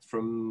you get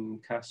from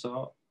Cass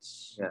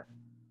Arts.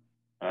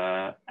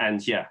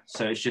 And yeah,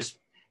 so it's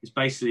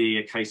basically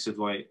a case of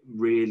like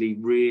really,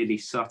 really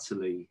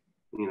subtly,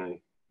 you know,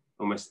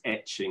 almost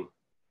etching.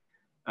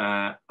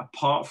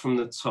 Apart from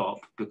the top,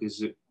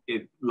 because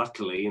it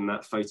luckily in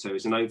that photo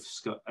is an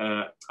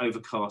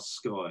overcast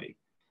sky.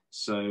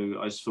 So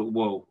I just thought,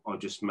 well, I'll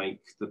just make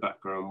the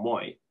background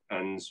white.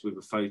 And with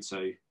a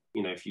photo,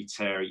 you know, if you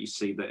tear it, you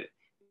see that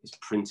it's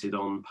printed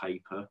on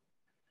paper.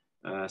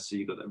 So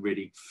you've got that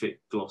really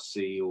thick,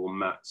 glossy or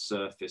matte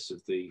surface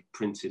of the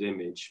printed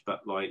image,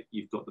 but like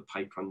you've got the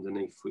paper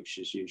underneath, which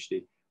is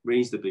usually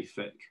reasonably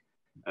thick.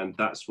 And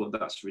that's what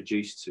that's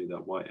reduced to,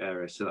 that white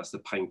area. So that's the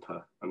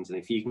paper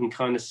underneath. You can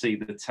kind of see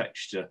the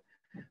texture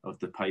of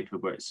the paper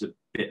where it's a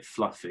bit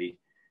fluffy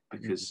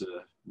because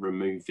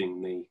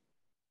removing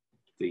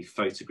the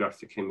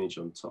photographic image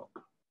on top.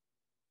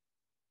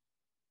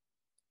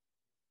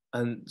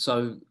 And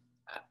so,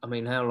 I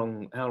mean, how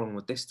long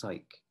would this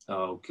take?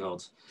 Oh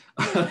God,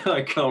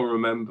 I can't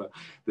remember.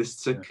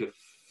 This took a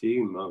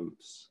few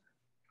months.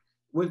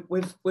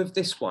 With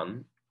this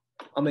one,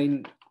 I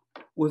mean,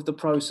 with the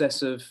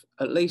process of,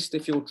 at least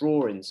if you're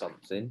drawing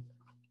something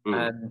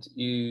and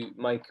you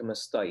make a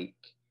mistake,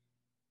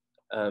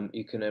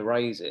 you can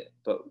erase it.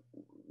 But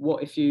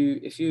what if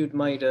you'd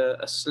made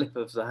a slip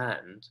of the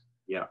hand?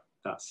 Yeah,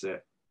 that's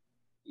it.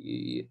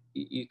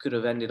 You could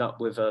have ended up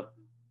with a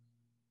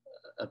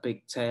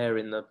big tear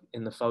in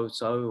the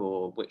photo,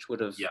 or which would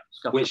have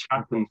which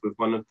happened with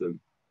one of them.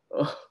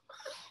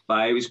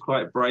 But it was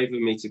quite brave of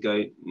me to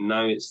go,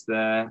 no, it's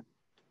there.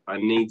 I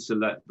need to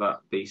let that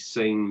be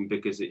seen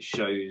because it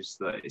shows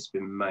that it's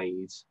been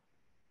made.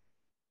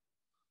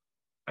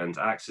 And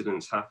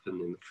accidents happen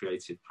in the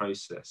creative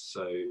process.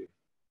 So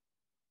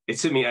it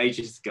took me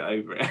ages to get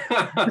over it.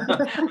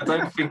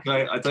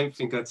 I don't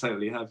think I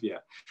totally have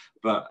yet.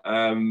 But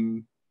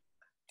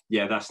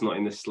yeah, that's not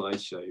in this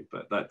slideshow,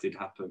 but that did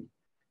happen.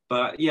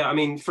 But yeah, I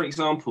mean, for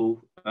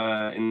example,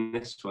 in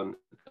this one,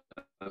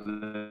 are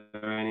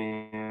there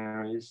any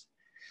areas?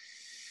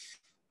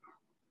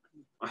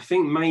 I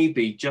think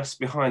maybe just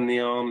behind the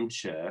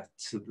armchair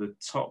to the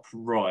top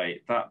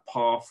right, that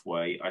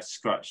pathway, I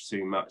scratched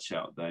too much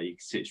out there. You can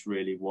see it's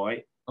really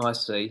white. I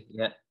see.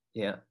 Yeah.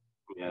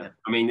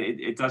 I mean,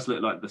 it does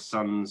look like the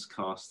sun's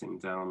casting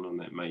down on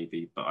it,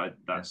 maybe. But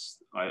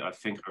I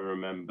think I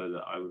remember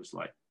that I was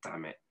like,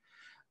 damn it.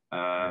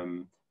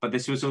 But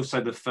this was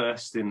also the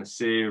first in the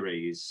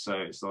series, so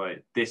it's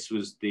like this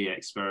was the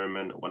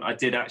experimental one. I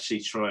did actually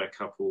try a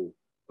couple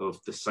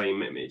of the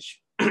same image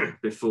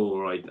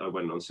before I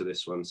went on to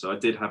this one, so I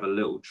did have a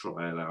little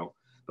trial out,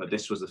 but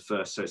this was the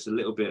first, so it's a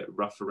little bit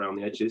rough around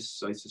the edges,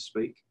 so to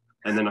speak.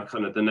 And then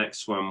the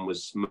next one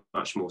was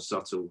much more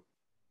subtle.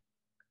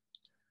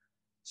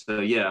 So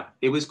yeah,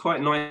 it was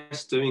quite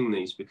nice doing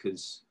these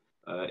because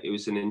it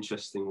was an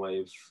interesting way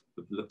of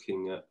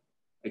looking at,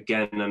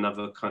 again,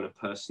 another kind of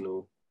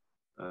personal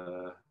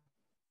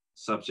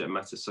subject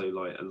matter. So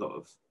like a lot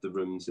of the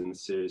rooms in the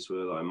series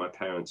were like my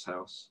parents'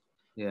 house.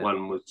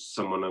 One was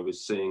someone I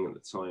was seeing at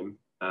the time,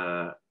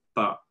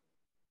 but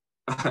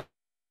I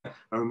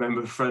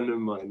remember a friend of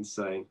mine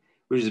saying,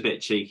 which is a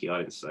bit cheeky, I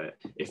didn't say it,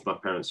 if my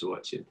parents were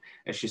watching,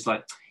 it's just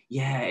like,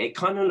 yeah, it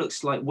kind of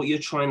looks like what you're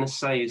trying to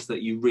say is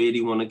that you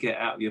really want to get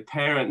out of your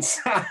parents'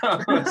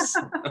 house.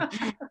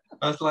 I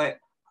was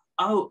like,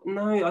 oh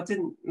no, I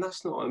didn't,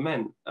 that's not what I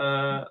meant.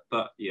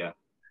 But yeah,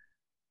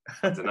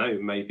 I don't know,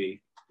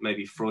 maybe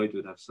Freud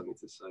would have something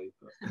to say,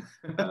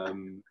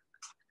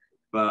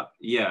 but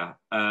yeah,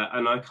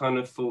 and I kind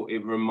of thought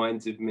it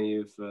reminded me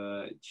of,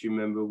 do you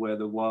remember Where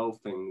the Wild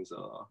Things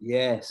Are?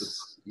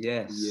 Yes.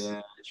 Yeah,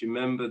 do you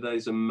remember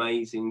those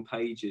amazing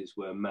pages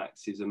where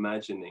Max is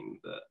imagining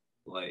that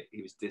like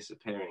he was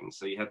disappearing,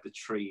 so you had the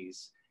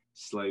trees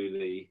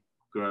slowly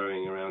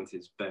growing around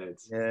his bed,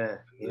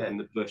 and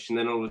the bush, and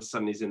then all of a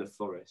sudden he's in a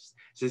forest.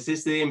 So this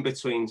is the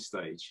in-between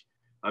stage.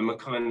 I'm a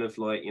kind of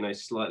like, you know,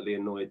 slightly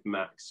annoyed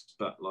Max,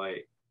 but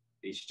like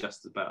he's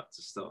just about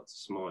to start to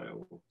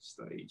smile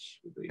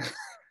stage with these.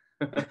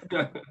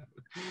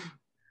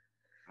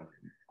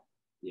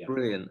 Yeah.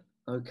 Brilliant.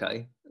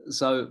 Okay,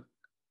 so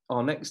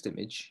our next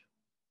image.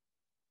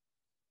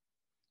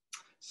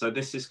 So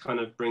this is kind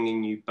of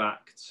bringing you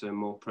back to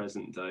more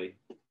present day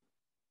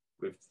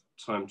with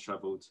time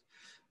traveled.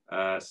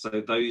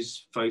 So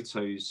those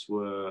photos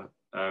were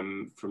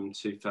from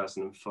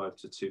 2005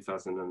 to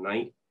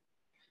 2008.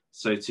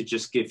 So to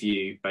just give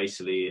you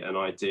basically an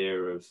idea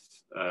of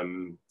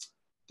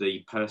the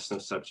personal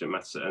subject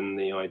matter and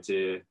the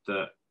idea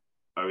that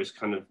I was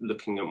kind of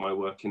looking at my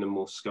work in a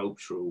more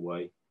sculptural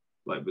way,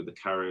 like with the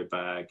carrier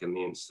bag and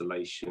the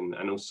installation.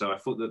 And also I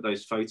thought that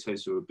those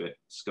photos were a bit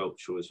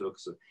sculptural as well,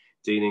 because of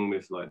dealing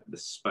with like the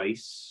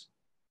space,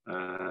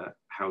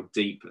 how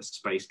deep a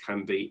space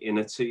can be in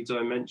a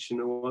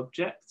two-dimensional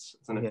object.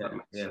 I don't know if that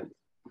makes sense.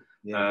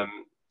 Yeah.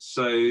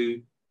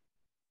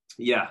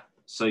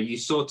 So you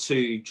saw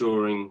two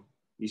drawings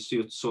at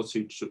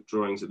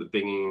the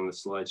beginning of the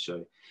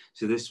slideshow.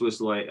 So this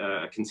was like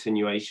a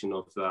continuation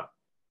of that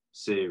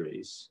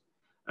series.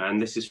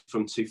 and this is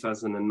from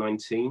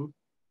 2019.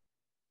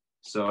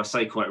 So I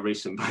say quite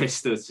recent, but it's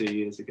still 2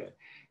 years ago.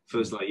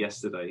 Feels like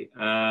yesterday.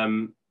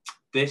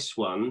 This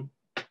one,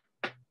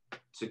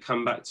 to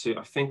come back to,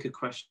 I think a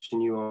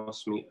question you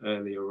asked me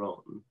earlier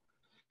on,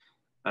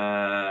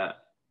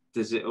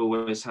 does it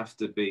always have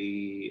to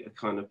be a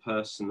kind of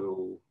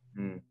personal?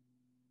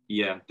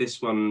 Yeah,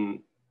 this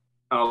one,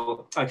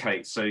 oh,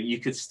 okay. So you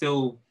could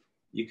still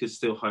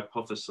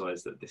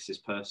hypothesize that this is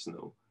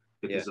personal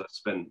because I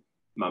spent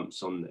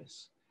months on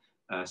this.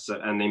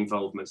 And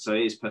involvement, so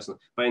it is personal.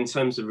 But in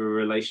terms of a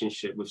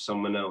relationship with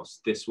someone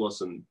else, this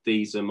wasn't.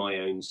 These are my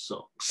own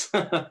socks.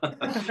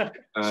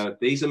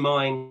 These are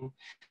mine,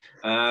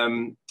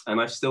 and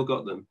I've still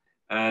got them.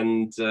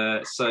 And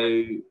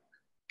so,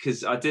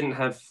 because I didn't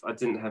have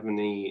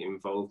any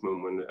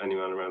involvement with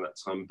anyone around that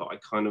time, but I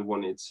kind of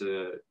wanted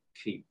to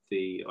keep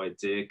the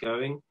idea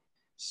going.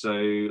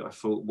 So I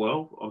thought,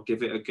 well, I'll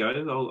give it a go.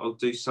 I'll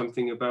do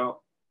something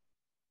about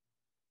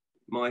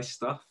my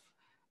stuff.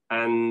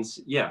 And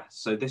yeah,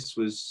 so this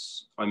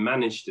was, I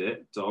managed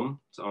it, Dom,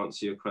 to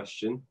answer your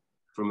question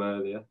from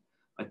earlier.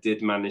 I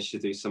did manage to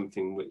do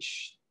something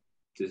which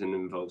didn't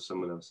involve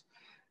someone else.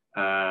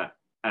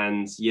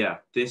 And yeah,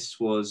 this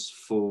was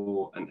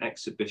for an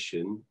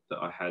exhibition that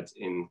I had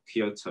in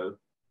Kyoto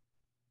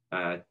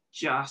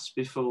just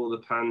before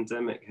the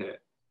pandemic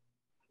hit.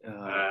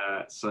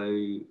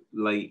 So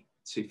late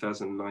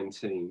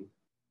 2019.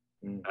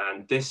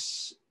 And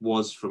this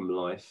was from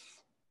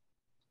life.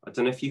 I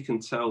don't know if you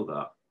can tell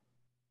that.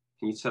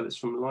 Can you tell it's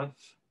from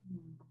life?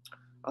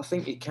 I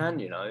think you can,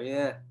 you know,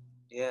 yeah.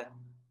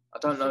 I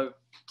don't know.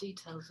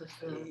 Details of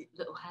the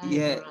little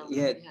hair.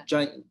 Yeah.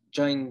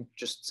 Jane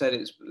just said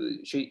it's,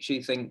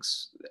 she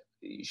thinks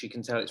she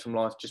can tell it's from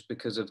life just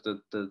because of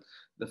the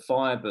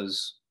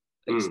fibres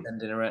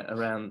extending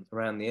around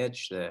the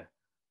edge there.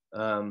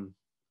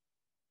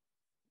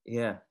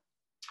 Yeah,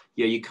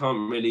 you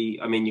can't really,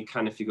 I mean, you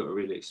can if you've got a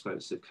really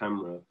expensive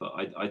camera, but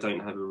I don't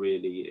have a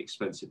really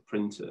expensive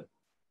printer.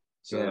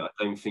 So I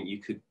don't think you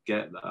could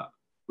get that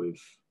with,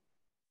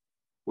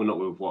 well, not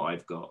with what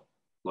I've got,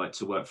 like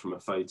to work from a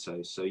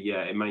photo. So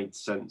yeah, it made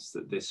sense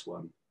that this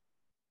one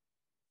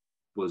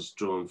was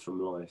drawn from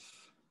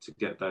life to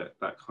get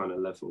that kind of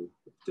level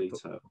of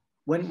detail.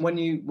 When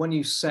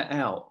you set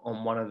out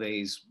on one of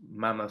these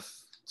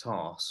mammoth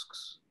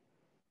tasks,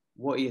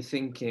 what are you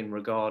thinking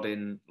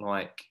regarding,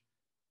 like,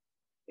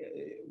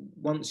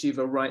 once you've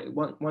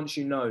once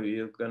you know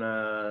you're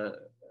gonna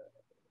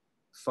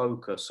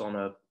focus on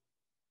a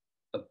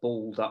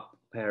balled up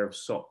pair of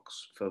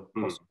socks for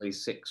possibly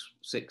six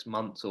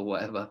months or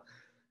whatever,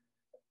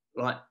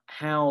 like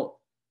how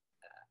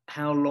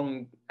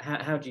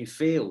do you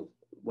feel?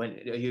 When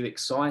are you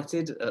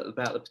excited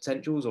about the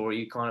potentials, or are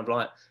you kind of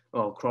like,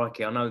 oh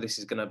crikey, I know this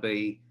is going to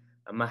be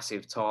a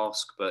massive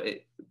task, but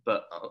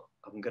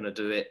I'm going to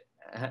do it?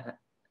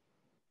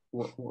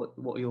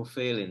 What are your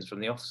feelings from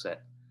the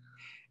offset?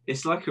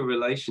 It's like a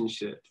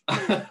relationship.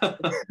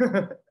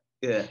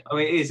 Yeah. I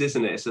mean, it is,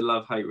 isn't it? It's a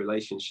love-hate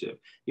relationship.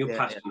 You're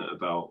passionate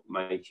about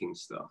making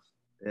stuff.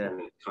 Yeah.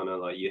 And it's kind of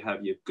like you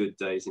have your good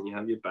days and you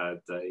have your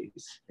bad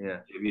days.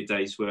 Yeah. You have your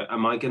days where,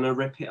 am I going to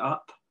rip it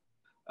up?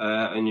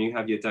 And you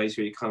have your days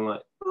where you're kind of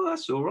like, oh,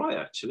 that's all right,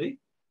 actually.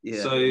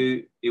 Yeah. So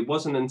it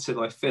wasn't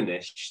until I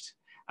finished,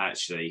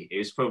 actually, it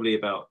was probably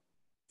about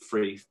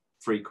three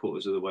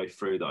quarters of the way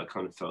through that I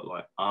kind of felt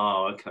like,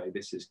 oh, okay,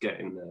 this is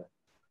getting there.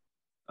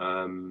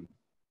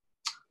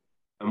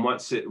 And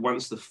once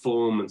the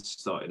form had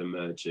started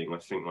emerging, I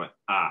think like,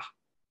 I'm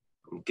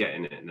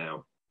getting it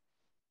now.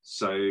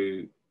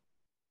 So,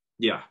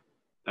 yeah.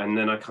 And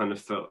then I kind of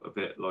felt a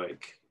bit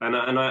like, and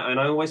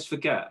I always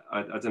forget,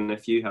 I don't know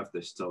if you have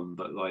this, Dom,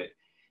 but like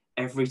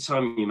every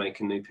time you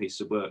make a new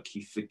piece of work,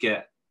 you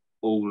forget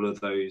all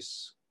of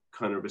those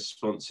kind of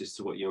responses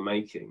to what you're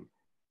making.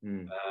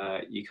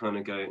 You kind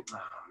of go,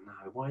 oh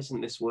no, why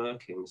isn't this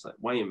working? It's like,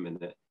 wait a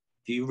minute.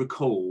 If you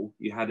recall,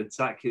 you had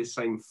exactly the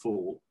same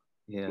thought,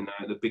 you know,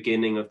 at the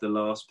beginning of the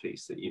last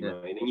piece that you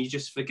made, and you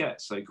just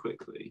forget so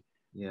quickly.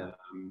 Yeah.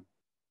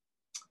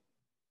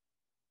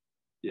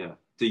 Yeah.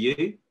 Do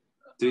you?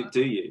 Do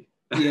you?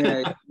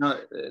 Yeah. No,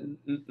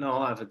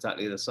 I have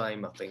exactly the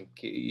same. I think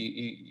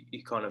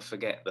you kind of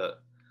forget that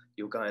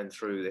you're going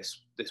through this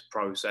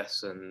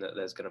process and that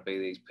there's going to be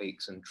these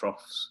peaks and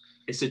troughs.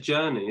 It's a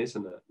journey,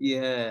 isn't it?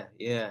 Yeah.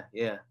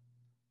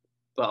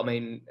 But I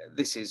mean,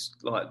 this is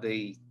like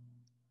the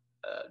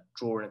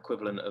drawing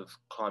equivalent of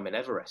climbing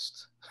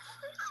Everest,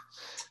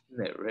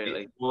 isn't it?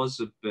 Really, it was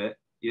a bit,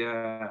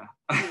 yeah.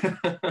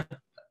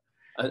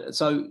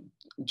 So,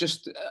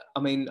 just, I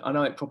mean, I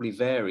know it probably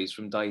varies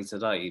from day to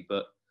day,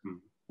 but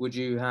would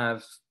you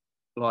have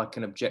like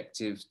an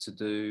objective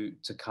to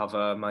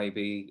cover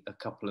maybe a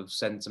couple of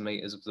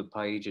centimeters of the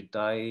page a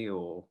day,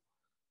 or?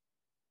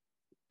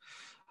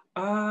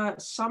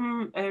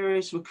 Some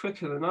areas were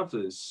quicker than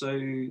others. So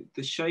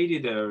the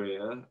shaded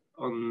area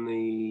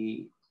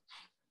the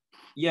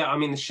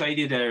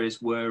shaded areas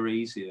were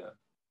easier.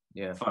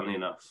 Yeah. Funnily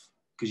enough,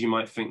 because you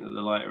might think that the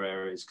lighter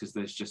areas, because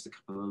there's just a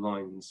couple of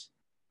lines,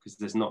 because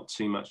there's not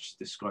too much to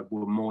describe,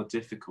 were more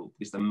difficult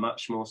because they're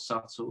much more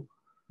subtle.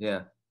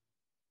 Yeah.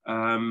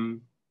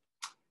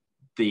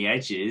 The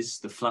edges,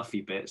 the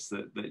fluffy bits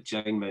that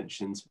Jane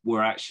mentioned,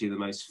 were actually the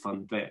most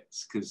fun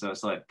bits, because I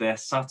was like, they're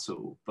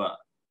subtle, but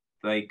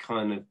they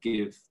kind of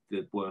give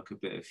the work a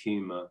bit of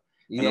humour.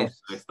 Yeah. And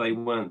also, if they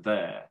weren't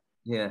there,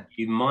 yeah,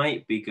 you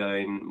might be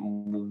going,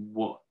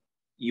 what?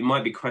 You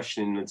might be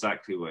questioning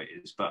exactly what it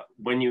is, but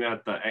when you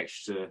add that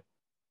extra,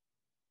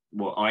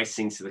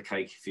 icing to the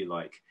cake, if you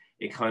like,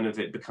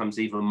 it becomes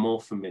even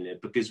more familiar,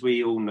 because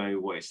we all know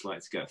what it's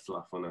like to get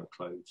fluff on our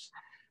clothes.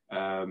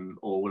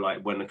 Or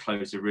like when the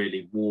clothes are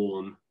really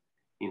worn,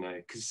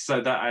 because so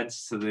that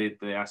adds to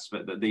the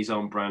aspect that these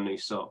aren't brand new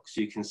socks.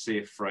 You can see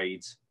a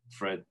frayed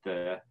thread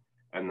there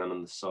and then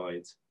on the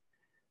side.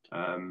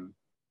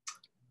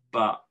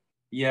 But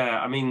yeah,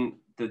 I mean,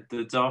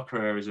 the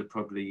darker areas are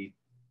probably,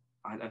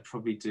 I'd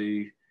probably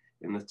do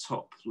in the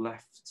top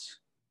left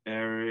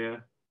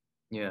area.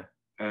 Yeah.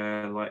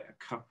 Like a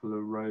couple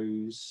of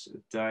rows a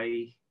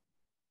day,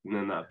 and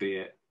then that'd be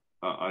it.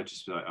 I'd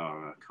just be like,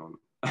 oh, I can't.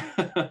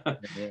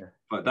 Yeah.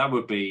 But that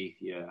would be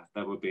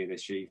an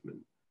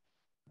achievement.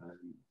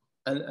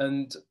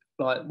 And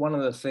like one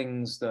of the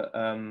things that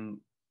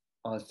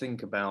I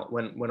think about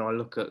when I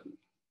look at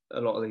a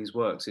lot of these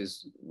works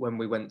is when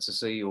we went to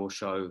see your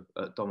show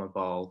at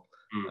Domobaal,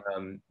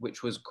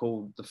 which was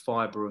called The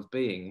Fibre of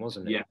Being,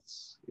 wasn't it?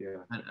 Yes, yeah.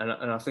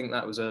 And I think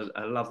that was a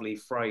lovely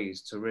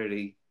phrase to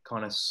really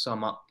kind of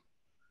sum up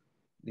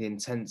the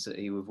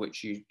intensity with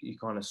which you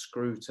kind of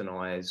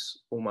scrutinize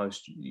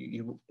almost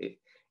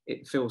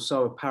it feels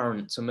so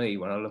apparent to me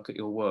when I look at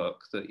your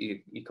work that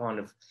you kind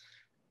of,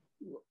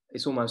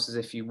 it's almost as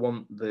if you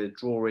want the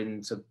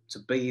drawing to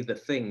be the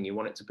thing. You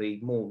want it to be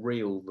more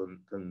real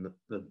than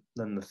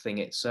the thing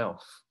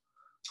itself.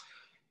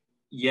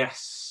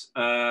 Yes,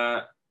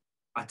 I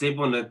did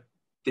want to.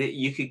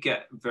 You could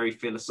get very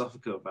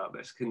philosophical about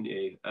this, couldn't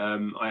you?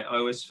 I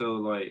always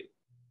feel like,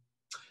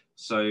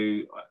 so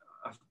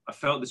I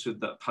felt this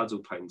with that puddle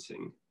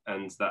painting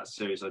and that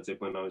series I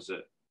did when I was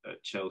at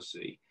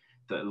Chelsea,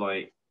 that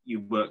like you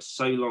work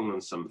so long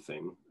on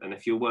something, and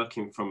if you're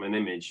working from an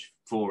image,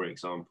 for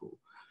example,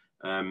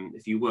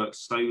 if you work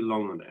so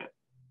long on it,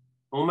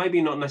 or maybe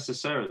not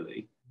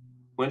necessarily,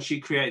 once you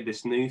create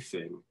this new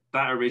thing,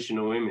 that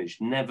original image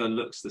never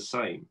looks the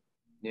same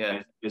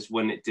as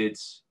when it did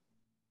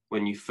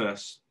when you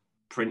first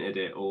printed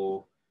it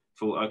or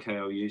thought, okay,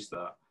 I'll use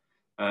that.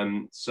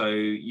 So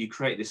you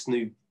create this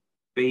new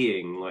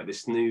being, like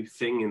this new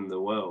thing in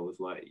the world,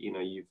 like,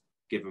 you've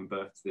given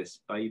birth to this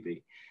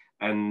baby.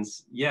 And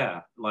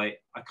yeah,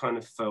 like I kind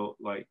of felt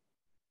like,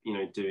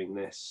 doing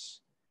this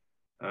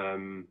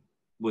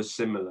was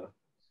similar.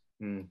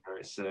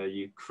 It's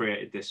you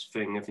created this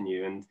thing, haven't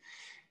you? And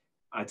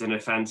I don't know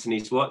if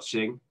Anthony's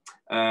watching,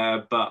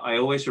 but I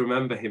always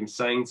remember him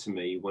saying to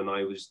me when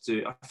I was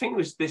I think it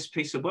was this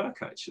piece of work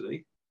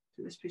actually.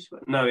 This piece of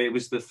work? No, it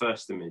was the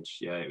first image.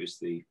 Yeah, it was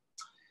the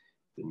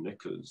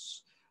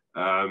knickers.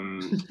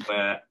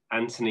 Where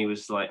Anthony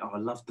was like, oh, I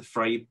love the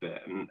frayed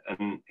bit.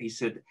 And he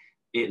said,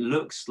 it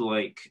looks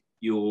like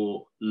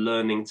you're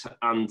learning to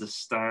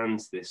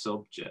understand this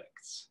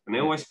object. And it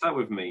always sat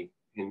with me,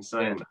 him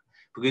saying that.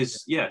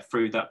 Because,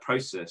 through that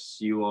process,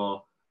 you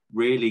are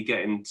really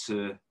getting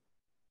to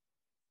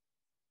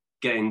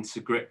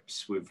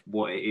grips with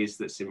what it is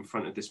that's in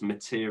front of this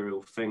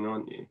material thing,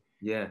 aren't you?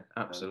 Yeah,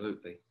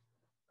 absolutely.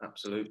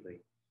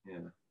 Absolutely.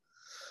 Yeah.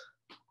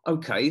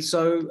 Okay,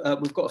 so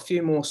we've got a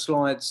few more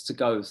slides to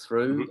go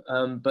through,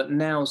 but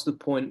now's the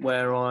point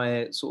where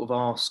I sort of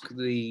ask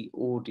the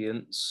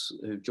audience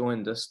who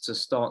joined us to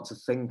start to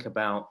think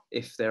about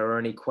if there are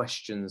any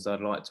questions I'd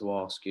like to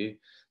ask you,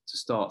 to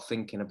start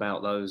thinking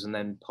about those and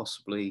then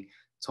possibly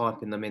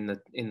typing them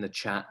in the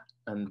chat,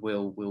 and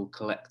we'll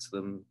collect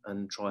them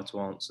and try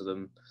to answer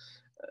them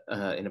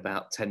in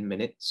about 10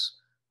 minutes.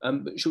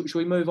 But should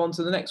we move on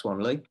to the next one,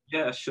 Lee?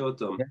 Yeah, sure,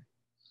 Dom. Yeah.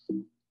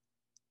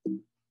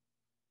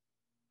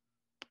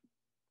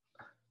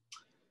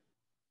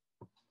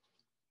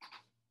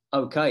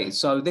 Okay,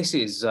 so this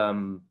is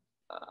an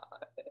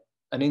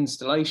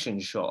installation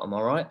shot, am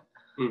I right?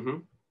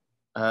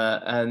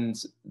 And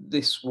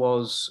this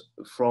was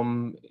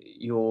from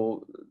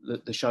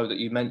the show that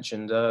you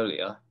mentioned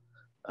earlier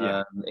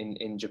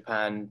in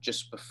Japan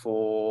just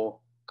before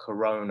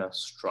Corona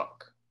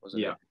struck,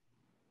 wasn't it?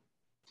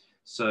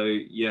 So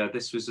yeah,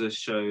 this was a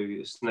show,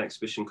 it's an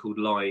exhibition called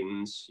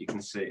Lines. You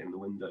can see it in the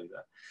window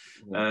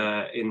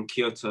there, in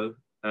Kyoto.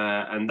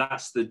 And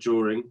that's the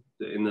drawing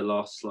that in the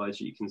last slide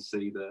you can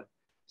see there.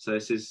 So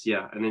this is,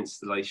 an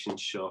installation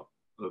shot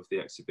of the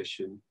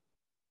exhibition.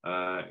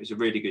 It was a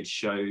really good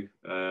show.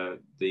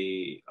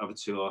 The other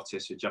two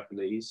artists are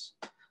Japanese,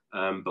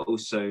 but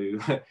also,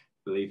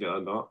 believe it or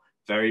not,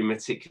 very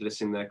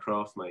meticulous in their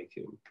craft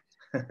making.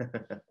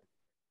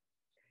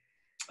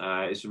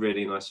 It's a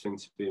really nice thing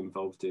to be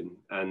involved in.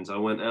 And I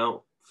went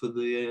out for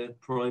the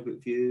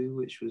private view,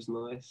 which was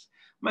nice.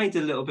 Made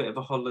a little bit of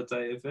a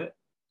holiday of it.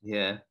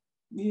 Yeah.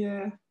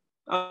 Yeah.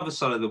 Other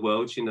side of the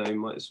world,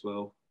 might as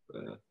well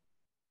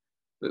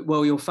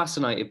Well, you're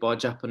fascinated by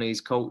Japanese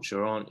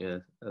culture, aren't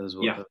you? As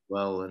well, Yeah.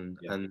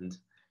 and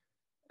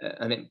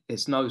Yeah.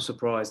 it's no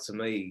surprise to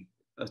me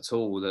at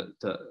all that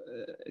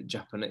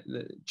Japanese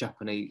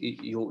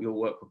your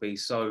work would be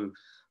so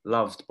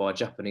loved by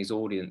Japanese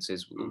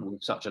audiences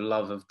with such a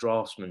love of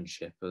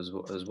draftsmanship as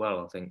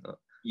well. I think that.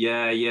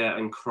 Yeah,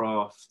 and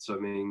craft. I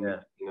mean,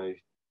 Yeah. you know,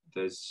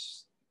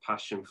 there's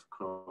passion for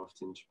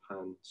craft in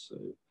Japan.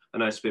 So I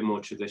know it's a bit more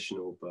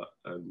traditional, but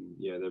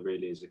yeah, there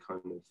really is a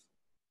kind of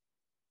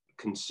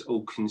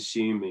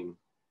all-consuming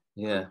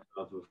Yeah.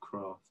 love of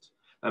craft.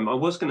 I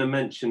was going to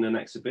mention an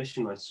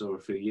exhibition I saw a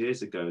few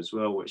years ago as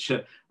well, which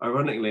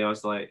ironically I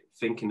was like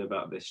thinking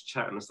about this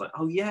chat and I was like,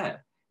 oh yeah,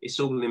 it's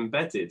all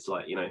embedded.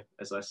 Like, you know,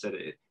 as I said,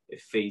 it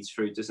feeds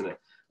through, doesn't it?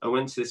 I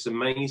went to this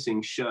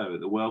amazing show at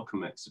the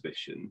Welcome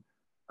exhibition,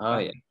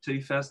 Oh,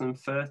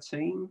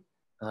 2013,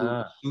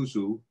 yeah.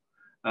 Suzu.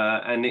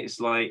 And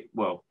it's like,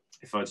 well,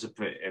 if I was to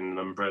put it in an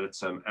umbrella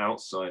term,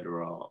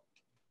 outsider art.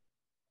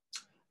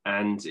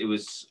 And it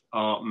was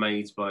art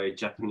made by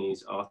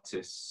Japanese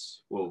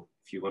artists, well,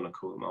 if you want to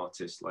call them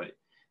artists, like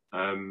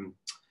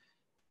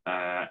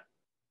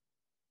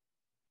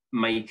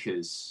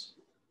makers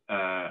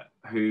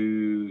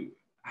who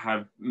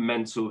have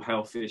mental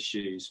health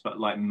issues, but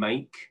like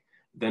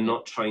they're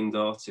not trained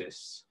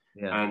artists.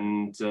 Yeah.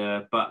 And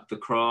but the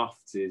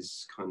craft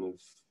is kind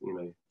of, you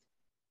know,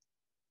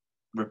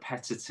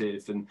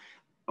 repetitive, and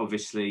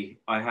obviously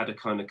I had a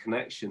kind of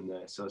connection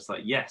there. So it's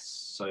like, yes.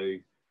 So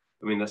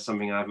I mean, that's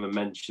something I haven't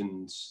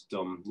mentioned,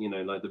 Dom, you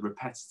know, like the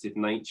repetitive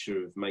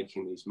nature of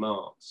making these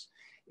marks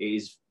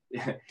is,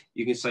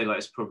 you can say like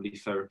it's probably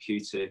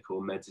therapeutic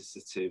or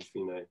meditative,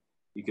 you know,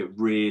 you could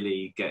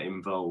really get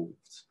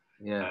involved.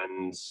 Yeah.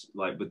 And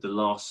like with the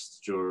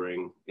last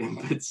drawing in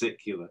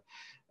particular,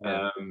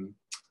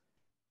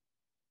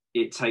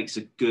 it takes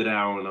a good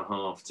hour and a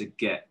half to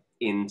get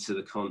into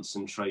the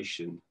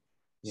concentration.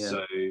 Yeah.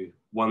 So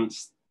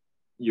once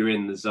you're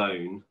in the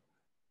zone,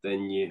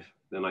 then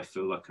I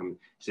feel like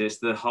so it's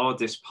the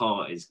hardest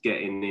part is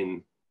getting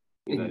in,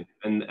 you know,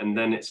 and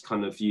then it's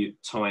kind of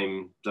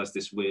time does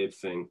this weird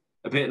thing,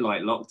 a bit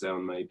like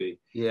lockdown maybe,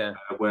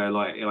 where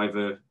like it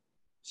either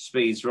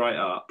speeds right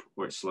up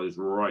or it slows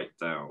right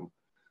down.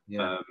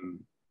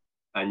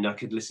 And I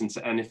could listen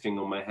to anything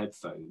on my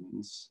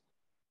headphones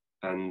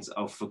and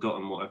I've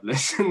forgotten what I've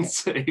listened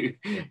to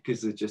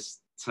because they're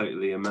just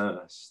totally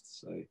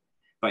immersed. So,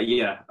 but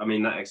yeah, I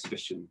mean, that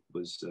exhibition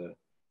was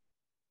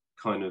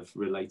kind of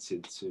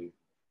related to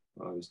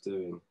what I was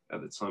doing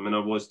at the time, and I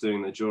was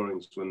doing the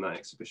drawings when that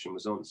exhibition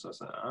was on. So I was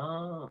like,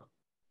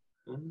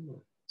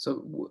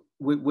 So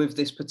with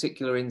this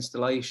particular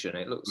installation,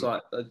 it looks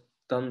like they've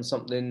done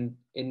something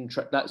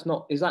that's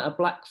not. Is that a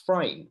black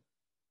frame?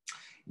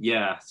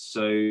 Yeah.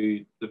 So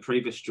the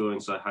previous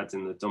drawings I had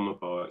in the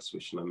Domobaal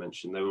exhibition I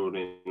mentioned, they were all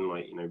in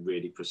like, you know,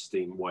 really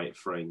pristine white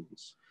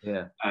frames.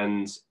 Yeah.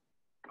 And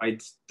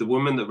the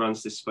woman that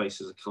runs this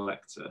space is a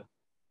collector.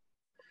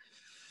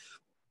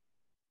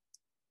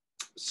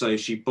 So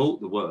she bought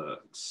the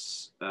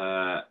works,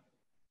 but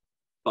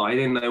I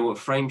didn't know what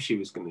frame she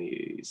was going to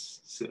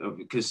use,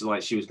 because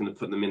like she was going to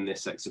put them in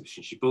this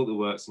exhibition. She bought the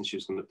works and she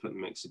was going to put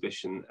them in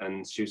exhibition,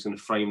 and she was going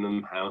to frame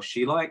them how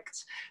she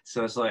liked.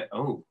 So I was like,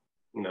 oh,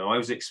 you know, I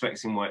was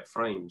expecting white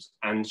frames,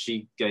 and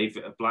she gave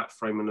it a black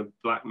frame and a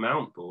black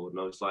mount board, and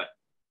I was like,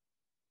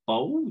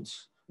 bold.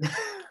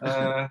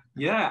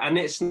 Yeah, and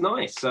it's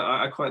nice. So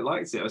I quite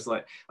liked it. I was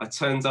like, I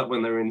turned up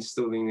when they were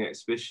installing the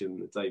exhibition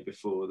the day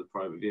before the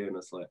private view, and I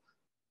was like,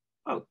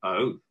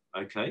 oh,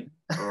 okay,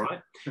 all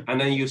right. And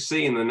then you'll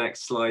see in the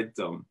next slide,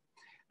 Dom,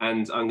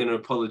 and I'm going to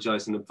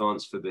apologize in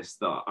advance for this,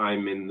 that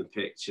I'm in the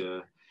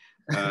picture.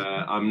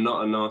 I'm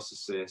not a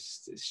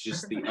narcissist. It's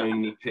just the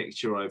only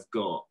picture I've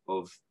got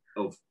of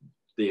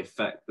the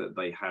effect that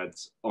they had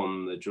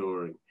on the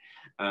drawing.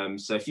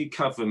 So if you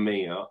cover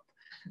me up,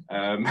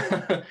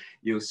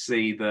 you'll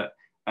see that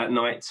at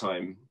night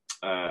time,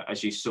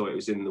 as you saw, it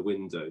was in the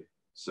window.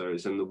 So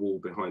it's in the wall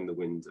behind the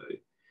window.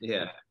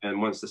 Yeah.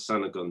 And once the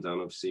sun had gone down,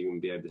 obviously you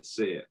wouldn't be able to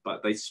see it.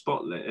 But they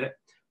spotlit it.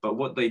 But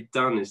what they'd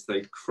done is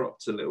they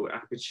cropped a little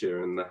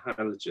aperture in the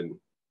halogen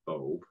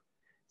bulb,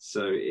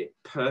 so it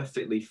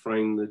perfectly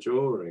framed the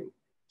drawing.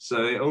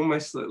 So it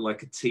almost looked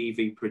like a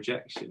TV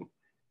projection,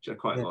 which I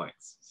quite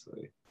liked. So.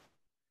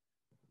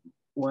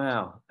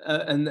 Wow.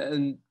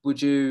 And would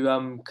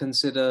you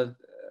consider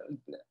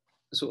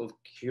sort of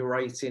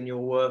curating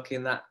your work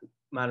in that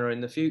manner in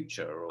the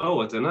future? Or?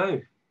 Oh, I don't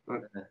know.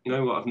 You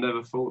know what? I've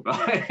never thought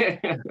about it.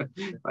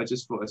 I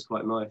just thought it's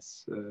quite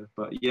nice.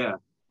 But yeah,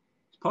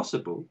 it's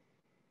possible.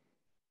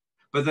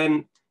 But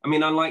then, I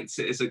mean, I liked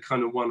it as a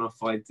kind of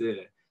one-off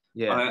idea.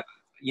 Yeah.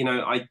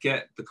 I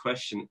get the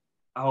question,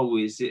 oh,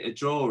 is it a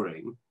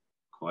drawing?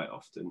 Quite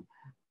often.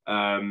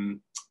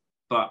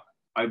 But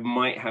I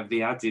might have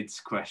the added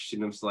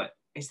question of like,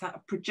 is that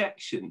a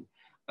projection?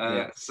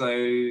 So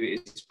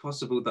it's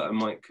possible that I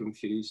might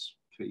confuse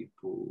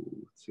people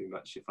too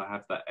much if I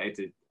have that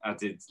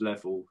added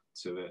level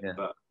to it.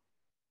 But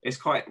it's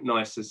quite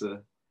nice as I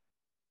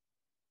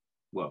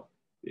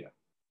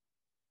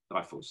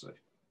thought so.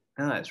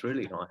 Ah, it's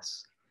really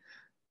nice.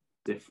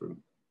 different.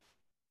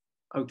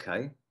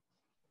 Okay.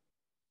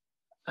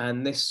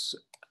 And this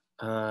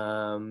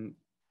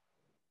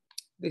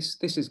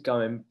this is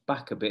going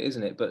back a bit,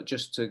 isn't it? But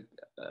just to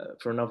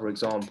for another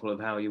example of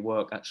how your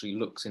work actually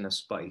looks in a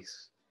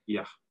space.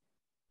 Yeah.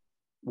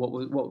 What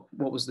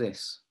was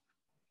this?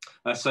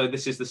 So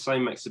this is the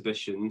same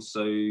exhibition.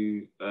 So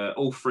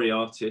all three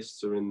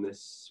artists are in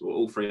this, or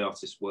all three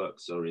artists'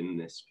 works are in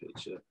this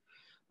picture.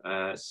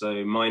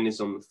 So mine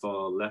is on the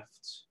far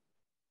left.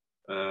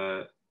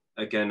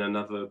 Again,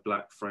 another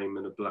black frame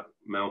and a black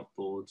mount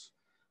board.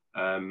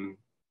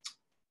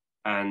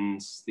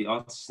 And the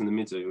artist in the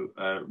middle,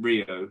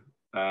 Rio,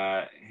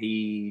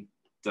 he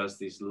does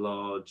these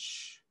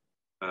large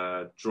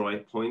dry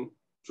point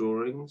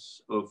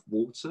drawings of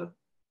water.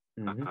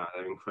 Mm-hmm.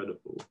 They're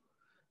incredible.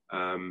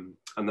 And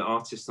the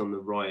artist on the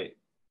right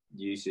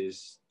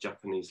uses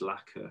Japanese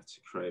lacquer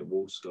to create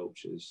wall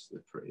sculptures.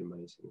 They're pretty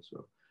amazing as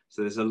well.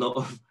 So there's a lot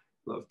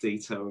of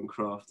detail and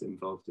craft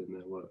involved in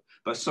their work.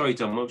 But sorry,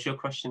 Dom, what was your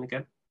question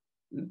again?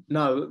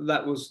 No,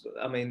 that was,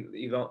 I mean,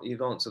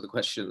 you've answered the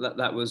question.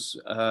 That was,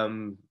 I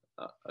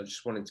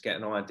just wanted to get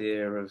an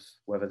idea of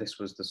whether this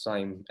was the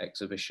same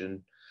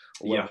exhibition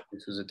or whether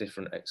this was a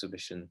different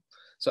exhibition.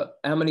 So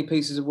how many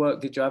pieces of work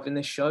did you have in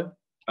this show?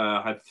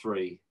 I had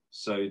 3.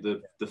 So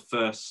the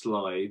first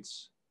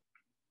slides,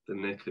 the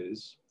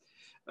knickers,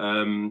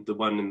 the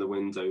one in the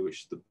window,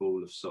 which is the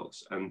ball of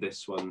socks, and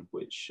this one,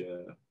 which,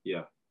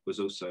 was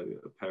also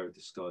a pair of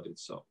discarded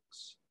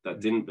socks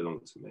that didn't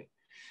belong to me.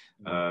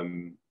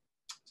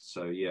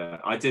 So yeah,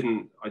 I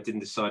didn't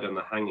decide on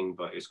the hanging,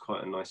 but it was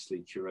quite a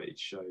nicely curated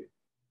show.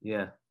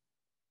 Yeah.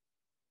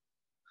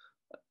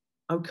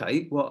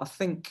 Okay, well, I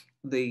think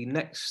the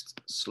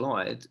next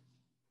slide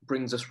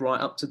brings us right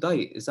up to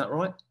date. Is that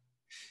right?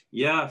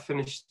 Yeah, I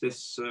finished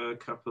this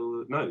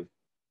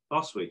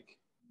last week,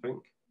 I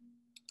think.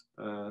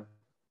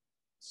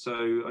 So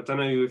I don't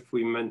know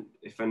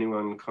if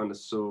anyone kind of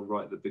saw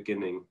right at the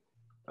beginning.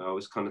 I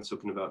was kind of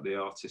talking about the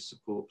artist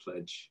support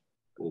pledge,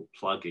 or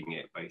plugging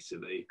it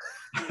basically.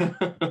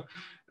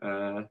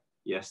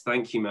 Yes,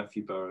 thank you,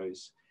 Matthew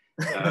Burrows.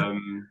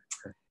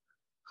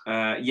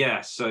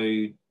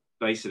 So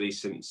basically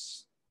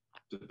since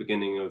the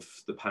beginning of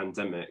the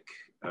pandemic,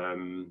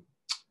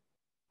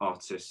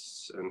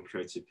 artists and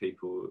creative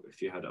people,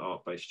 if you had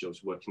art-based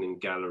jobs working in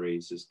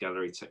galleries as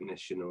gallery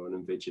technician or an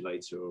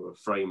invigilator or a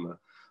framer,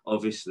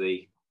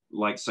 obviously,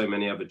 like so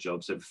many other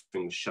jobs,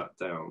 everything was shut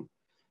down.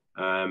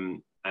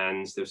 And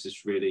there's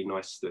this really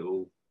nice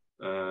little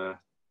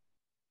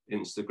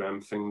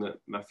Instagram thing that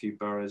Matthew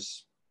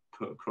Burrows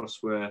put across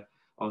where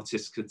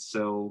artists could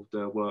sell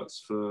their works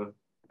for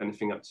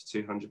anything up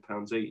to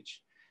 £200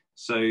 each.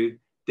 So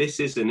this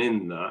isn't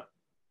in that,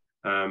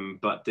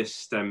 but this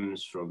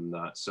stems from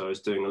that. So I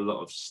was doing a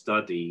lot of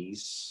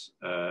studies,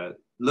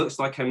 looks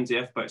like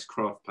MDF, but it's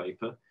craft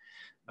paper,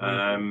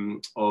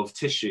 of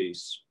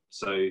tissues.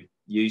 So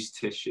used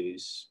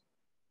tissues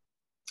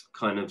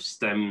kind of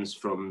stems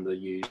from the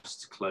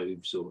used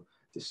clothes or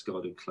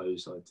discarded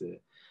clothes idea.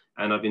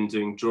 And I've been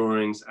doing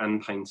drawings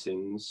and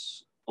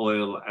paintings,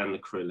 oil and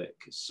acrylic.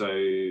 So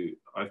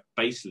I've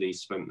basically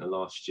spent the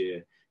last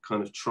year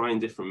kind of trying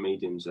different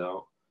mediums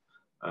out.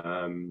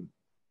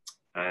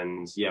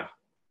 And yeah,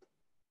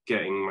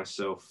 getting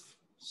myself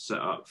set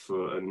up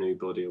for a new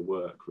body of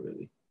work,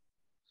 really.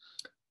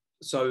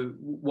 So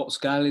what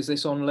scale is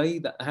this on,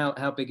 Lee?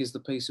 How big is the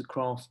piece of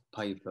craft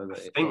paper? I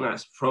think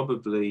that's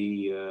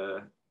probably,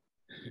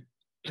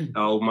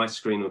 my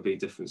screen will be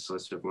different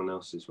size to everyone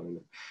else's, won't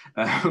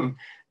it?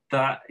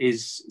 That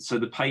is, so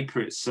the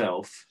paper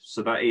itself,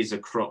 so that is a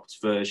cropped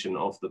version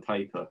of the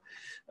paper,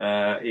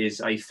 is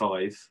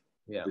A5.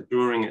 Yeah. The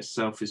drawing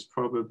itself is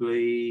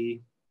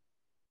probably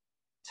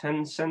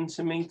 10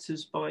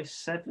 centimeters by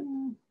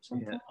 7,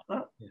 something like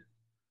that. Yeah.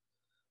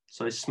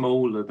 So it's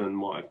smaller than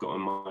what I've got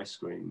on my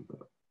screen,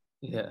 but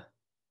yeah.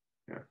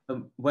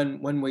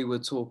 When we were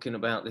talking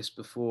about this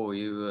before,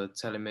 you were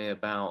telling me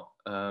about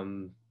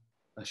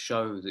a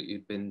show that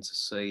you'd been to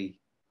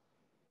see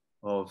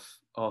of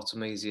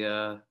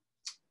Artemisia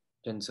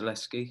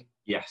Gentileschi.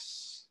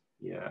 Yes.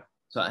 Yeah.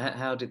 So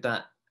how did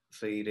that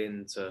feed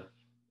into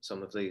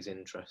some of these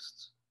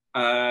interests?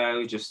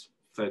 We just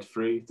fed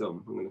through,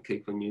 Dom. I'm going to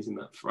keep on using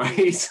that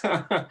phrase.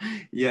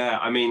 Yeah,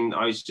 I mean,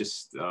 I was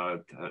just,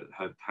 her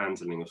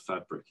handling of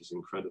fabric is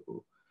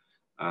incredible.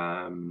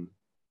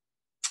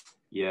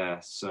 Yeah,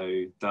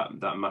 so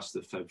that must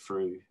have fed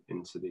through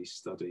into these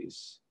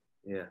studies.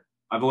 Yeah.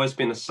 I've always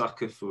been a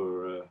sucker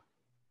for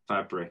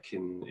fabric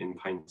in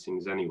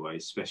paintings anyway,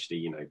 especially,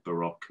 you know,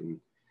 Baroque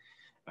and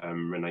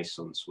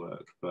Renaissance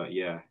work. But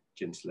yeah,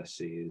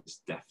 Gentileschi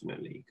has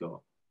definitely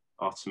got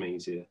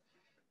Artemisia.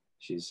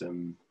 She's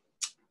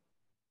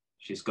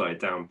got it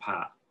down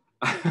pat.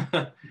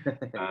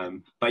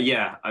 But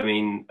yeah, I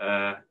mean,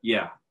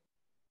 yeah,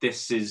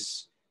 this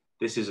is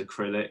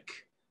acrylic.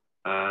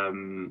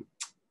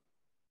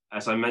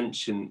 As I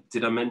mentioned,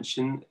 did I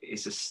mention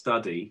it's a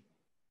study?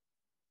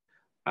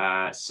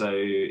 So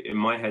in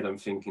my head, I'm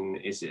thinking,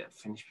 is it a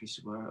finished piece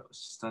of work?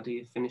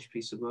 Study a finished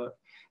piece of work?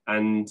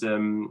 And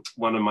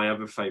one of my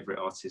other favourite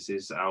artists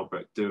is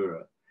Albrecht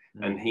Dürer.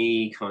 And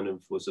he kind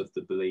of was of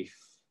the belief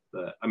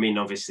that, I mean,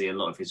 obviously a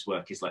lot of his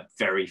work is like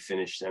very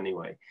finished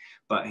anyway,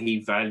 but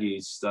he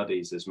valued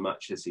studies as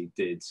much as he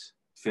did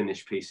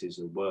finished pieces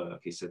of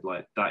work. He said,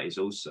 like, that is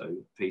also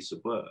a piece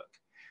of work.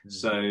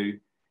 So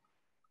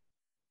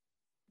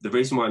the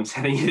reason why I'm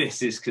telling you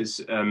this is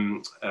because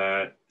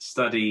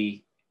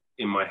study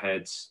in my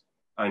head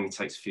only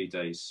takes a few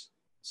days.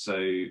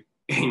 So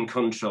in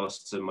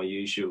contrast to my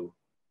usual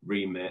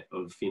remit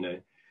of, you know,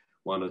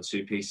 1 or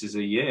 2 pieces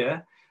a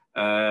year,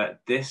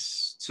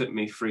 this took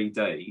me 3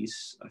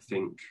 days. I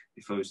think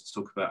if I was to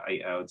talk about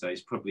 8-hour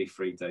days, probably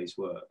 3 days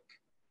work.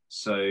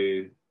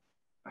 So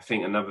I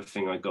think another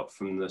thing I got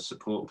from the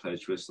support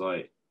pledge was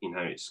like, you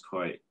know, it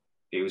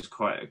was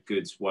quite a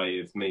good way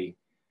of me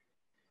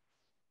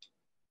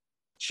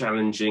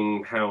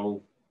challenging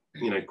how,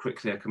 you know,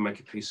 quickly I can make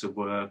a piece of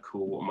work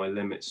or what my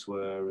limits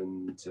were.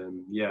 And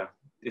yeah,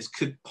 this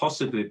could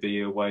possibly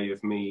be a way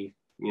of me,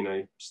 you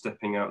know,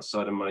 stepping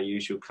outside of my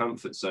usual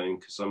comfort zone,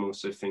 because I'm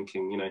also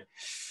thinking, you know,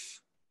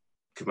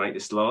 could make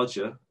this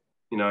larger,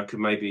 you know, I could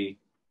maybe,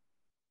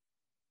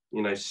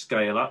 you know,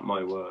 scale up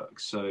my work.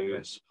 So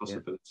it's a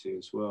possibility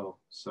as well.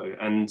 So,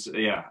 and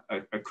yeah,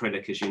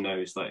 acrylic, as you know,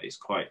 is like, it's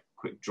quite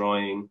quick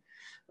drying.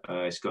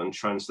 It's got a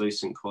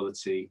translucent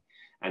quality,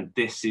 and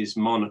this is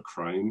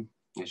monochrome,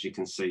 as you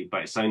can see,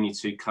 but it's only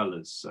 2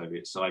 colors. So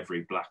it's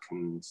ivory black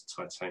and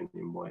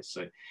titanium white.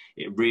 So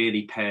it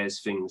really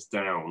pares things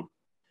down,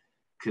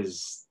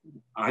 because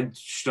I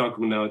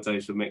struggle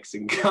nowadays with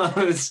mixing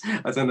colors.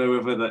 I don't know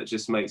whether that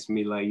just makes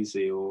me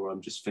lazy or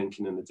I'm just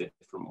thinking in a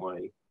different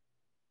way.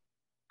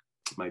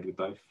 Maybe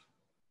both.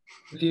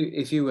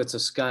 If you were to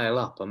scale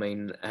up, I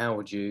mean, how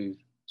would you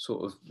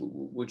sort of,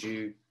 would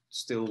you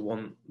still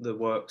want the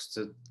works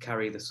to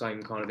carry the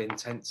same kind of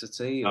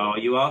intensity? Or? Oh,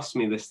 you asked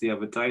me this the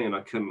other day and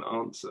I couldn't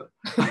answer.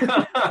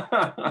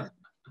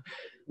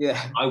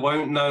 Yeah. I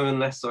won't know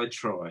unless I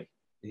try.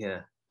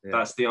 Yeah.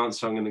 That's the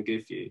answer I'm going to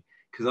give you,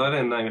 because I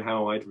don't know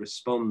how I'd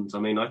respond. I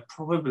mean, I'd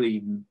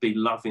probably be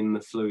loving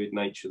the fluid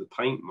nature of the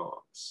paint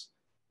marks.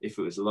 If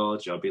it was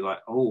larger, I'd be like,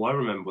 oh, I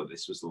remember what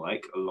this was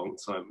like a long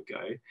time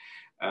ago.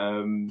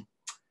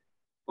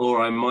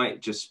 Or I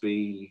might just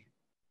be,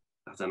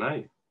 I don't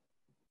know.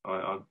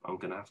 I'm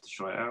going to have to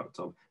try it out,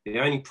 Tom. The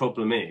only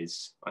problem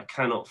is I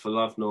cannot for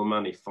love nor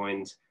money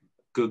find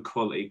good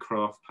quality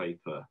craft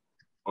paper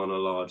on a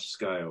large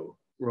scale.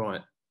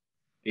 Right.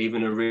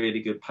 Even a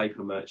really good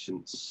paper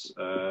merchant's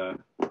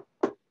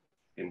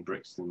in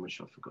Brixton,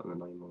 which I've forgotten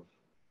the name of.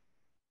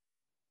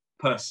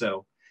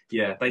 Purcell.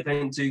 Yeah, they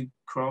don't do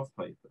craft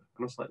paper.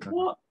 And I was like,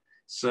 what?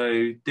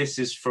 So this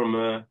is from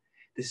a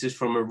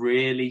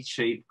really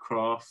cheap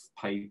craft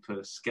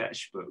paper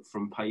sketchbook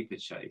from Paper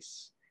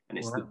Chase. And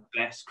it's the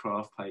best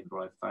craft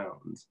paper I've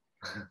found.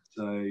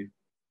 So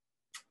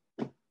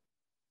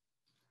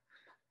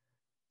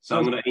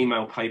I'm going to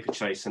email Paper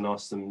Chase and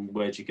ask them,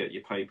 where'd you get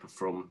your paper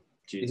from?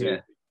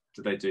 Do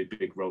they do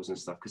big rolls and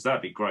stuff? Because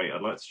that'd be great.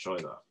 I'd like to try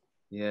that.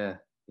 Yeah.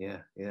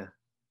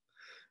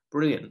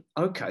 Brilliant.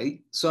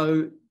 Okay,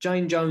 so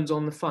Jane Jones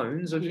on the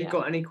phones. Have you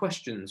got any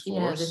questions for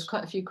us? Yeah, there's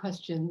quite a few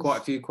questions. Quite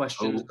a few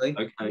questions, Lee.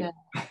 Okay.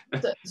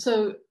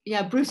 So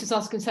yeah, Bruce is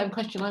asking the same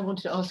question I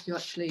wanted to ask you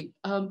actually.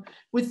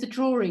 With the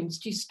drawings,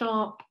 do you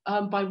start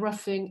by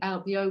roughing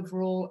out the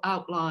overall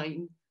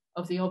outline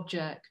of the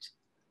object,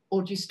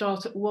 or do you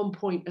start at one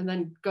point and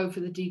then go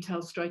for the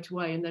details straight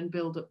away and then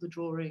build up the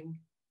drawing?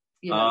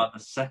 The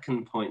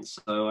second point.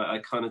 So I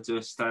kind of do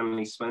a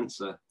Stanley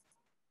Spencer.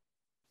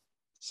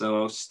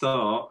 So I'll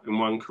start in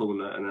one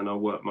corner and then I'll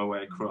work my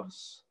way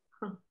across.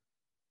 But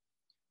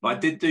I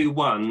did do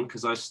one,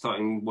 because I was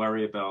starting to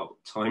worry about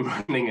time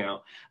running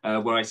out,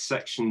 where I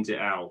sectioned it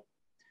out.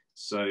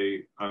 So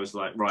I was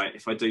like, right,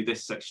 if I do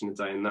this section a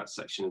day and that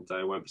section a day,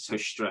 I won't be so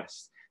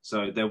stressed.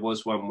 So there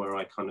was one where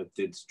I kind of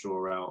did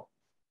draw out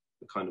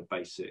the kind of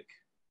basic,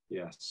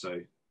 so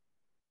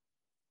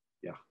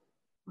yeah.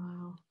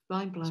 Wow,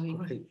 mind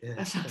blowing.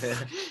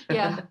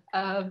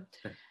 Yeah.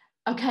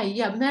 Okay,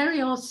 yeah. Mary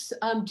asks,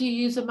 do you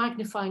use a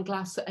magnifying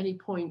glass at any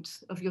point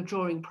of your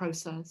drawing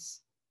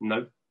process?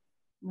 No.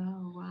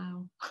 No,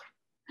 wow.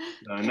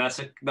 No, and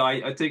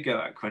I do get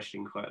that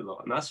question quite a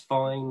lot, and that's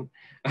fine.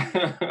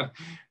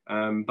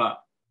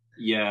 But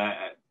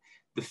yeah,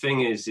 the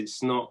thing is,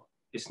 it's not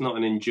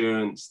an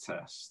endurance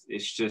test.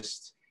 It's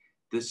just,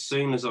 as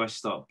soon as I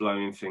start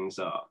blowing things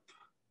up,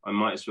 I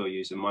might as well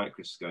use a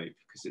microscope,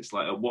 because it's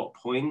like, at what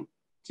point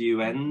do you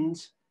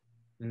end?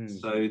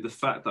 So the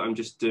fact that I'm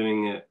just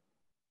doing it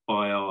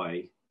by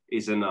eye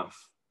is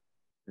enough,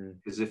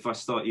 because if I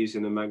start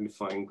using a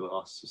magnifying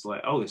glass, it's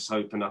like, oh, it's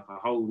opened up a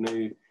whole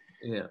new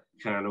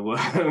can of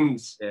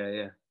worms.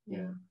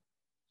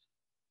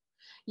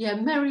 Yeah,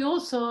 Mary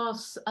also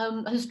asks,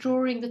 has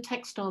drawing the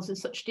textiles in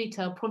such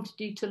detail prompted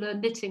you to learn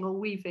knitting or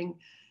weaving,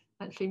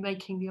 actually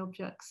making the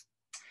objects?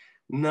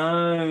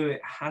 No,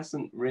 it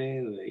hasn't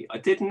really. I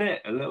did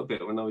knit a little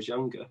bit when I was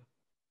younger.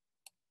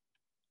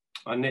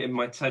 I knitted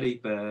my teddy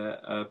bear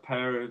a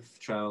pair of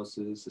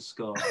trousers, a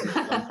scarf,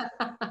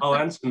 oh,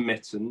 and some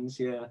mittens.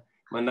 Yeah,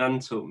 my nan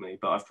taught me,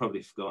 but I've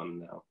probably forgotten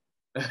now.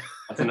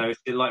 I don't know. Is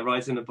it like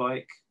riding a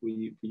bike? Will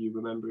you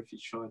remember if you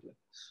tried it?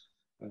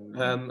 I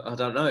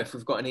don't know if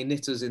we've got any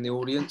knitters in the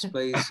audience.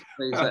 Please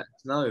let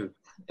us know.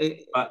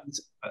 But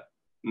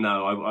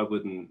no, I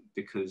wouldn't,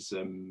 because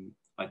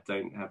I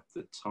don't have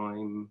the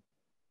time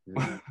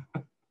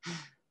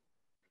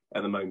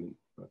at the moment.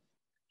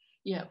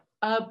 Yeah.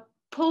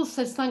 Paul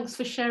says, thanks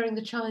for sharing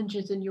the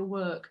challenges in your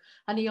work.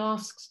 And he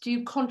asks, do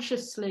you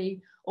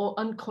consciously or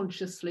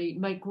unconsciously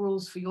make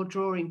rules for your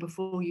drawing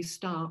before you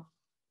start?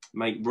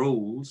 Make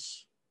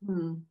rules?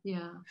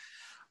 Yeah.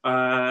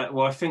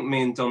 Well, I think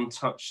me and Dom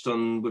touched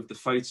on with the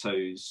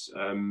photos,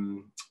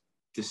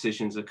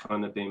 decisions are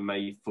kind of being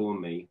made for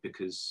me,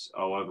 because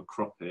I'll either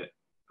crop it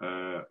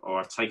or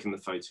I've taken the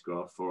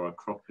photograph or I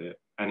crop it,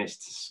 and it's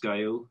to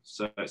scale.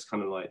 So it's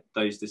kind of like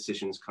those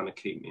decisions kind of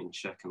keep me in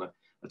check, and I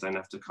don't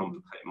have to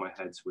complicate my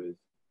head with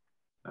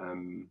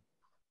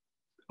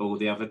all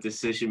the other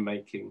decision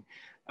making.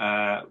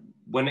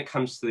 When it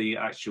comes to the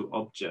actual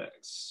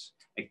objects,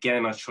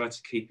 again, I try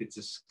to keep it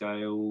to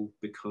scale,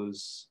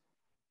 because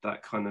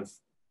that kind of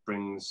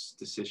brings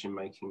decision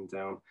making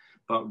down.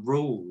 But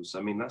rules,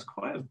 I mean, that's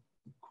quite a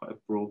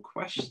broad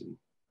question.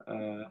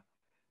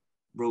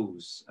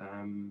 Rules.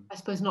 I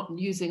suppose not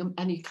using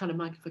any kind of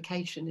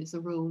magnification is a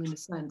rule, in a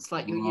sense,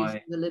 like you're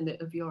using the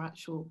limit of your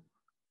actual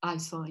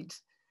eyesight.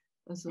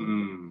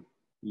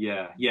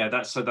 Yeah,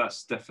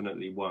 that's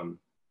definitely one.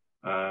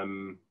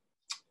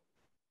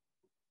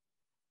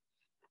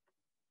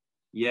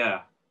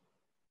 Yeah,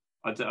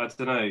 I don't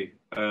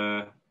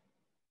know.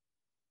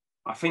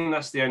 I think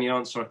that's the only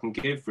answer I can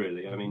give,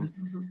 really. I mean,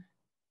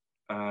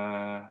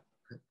 I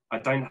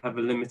don't have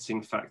a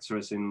limiting factor,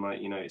 as in,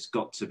 like, you know, it's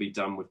got to be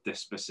done with this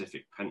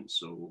specific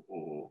pencil,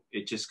 or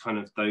it just kind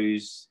of,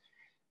 those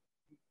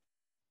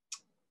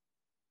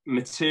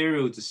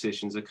material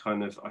decisions are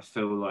kind of, I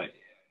feel like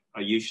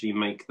I usually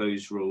make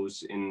those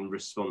rules in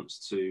response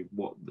to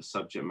what the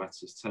subject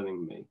matter is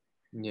telling me.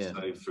 Yeah.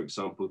 So, for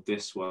example,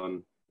 this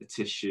one, the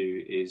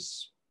tissue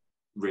is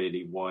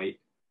really white.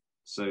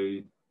 So,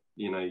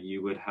 you know,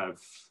 you would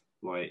have,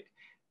 like,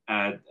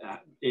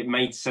 it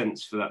made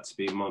sense for that to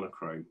be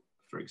monochrome,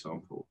 for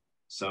example.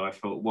 So I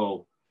thought,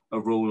 well, a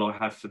rule I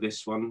have for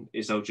this one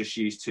is I'll just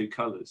use 2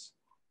 colours.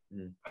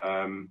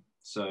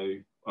 So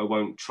I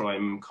won't try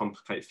and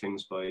complicate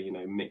things by, you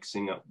know,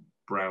 mixing up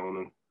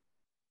brown,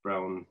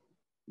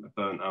 a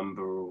burnt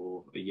umber,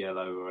 or a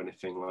yellow, or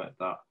anything like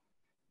that.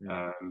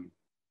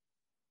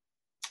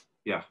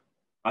 Yeah,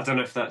 I don't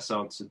know if that's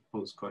answered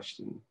Paul's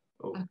question.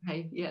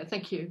 Okay, yeah,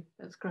 thank you.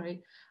 That's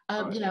great.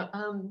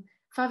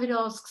 Favid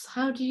asks,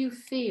 how do you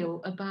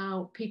feel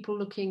about people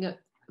looking at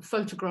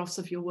photographs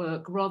of your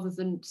work rather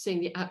than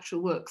seeing the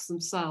actual works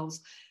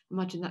themselves?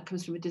 Imagine that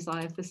comes from a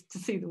desire to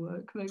see the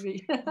work,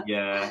 maybe.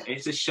 Yeah,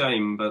 it's a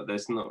shame, but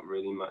there's not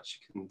really much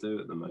you can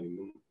do at the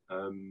moment.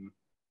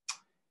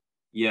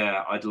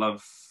 Yeah, I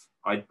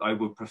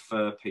would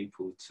prefer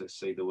people to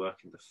see the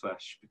work in the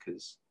flesh,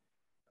 because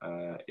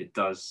it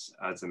does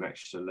add an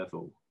extra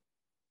level,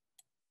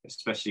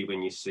 especially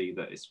when you see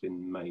that it's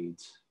been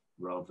made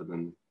rather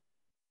than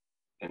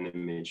an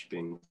image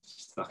being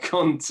stuck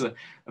onto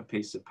a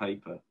piece of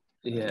paper.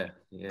 Yeah.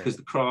 Because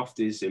the craft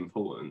is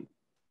important.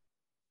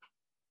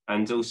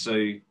 And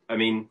also, I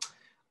mean,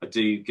 I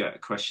do get a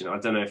question. I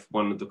don't know if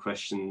one of the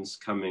questions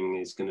coming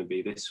is going to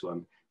be this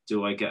one.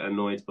 Do I get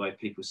annoyed by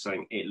people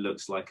saying it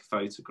looks like a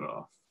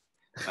photograph?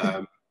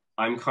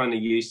 I'm kind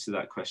of used to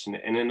that question.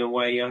 And in a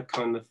way, I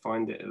kind of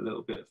find it a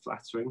little bit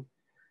flattering.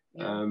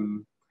 Yeah.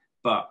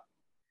 But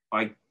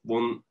I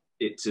want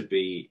it to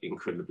be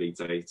incredibly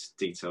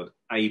detailed,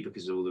 A,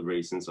 because of all the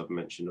reasons I've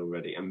mentioned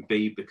already, and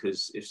B,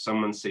 because if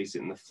someone sees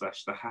it in the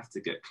flesh, they have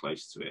to get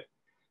close to it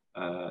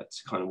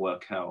to kind of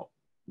work out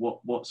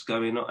what's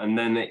going on, and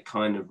then it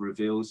kind of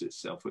reveals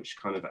itself, which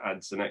kind of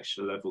adds an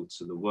extra level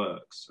to the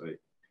work. So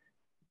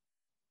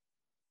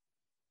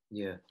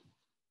yeah.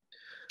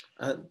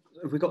 Have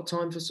we got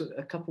time for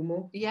a couple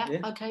more? Yeah.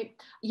 Okay.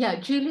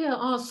 Yeah, Julia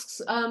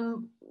asks,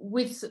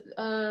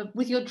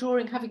 with your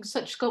drawing having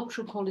such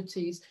sculptural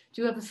qualities,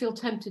 do you ever feel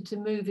tempted to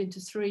move into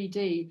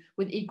 3D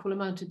with equal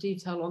amount of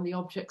detail on the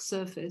object's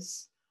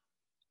surface?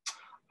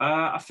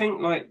 I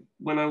think, like,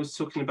 when I was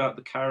talking about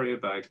the carrier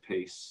bag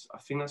piece, I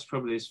think that's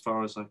probably as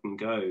far as I can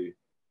go.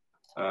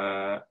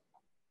 I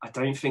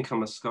don't think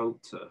I'm a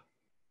sculptor.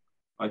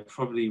 I'd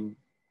probably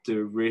do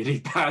a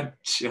really bad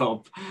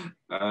job.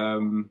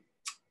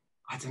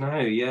 I don't know,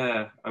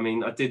 yeah. I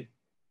mean,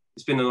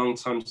 it's been a long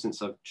time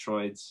since I've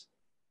tried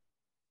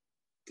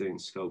doing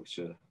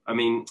sculpture. I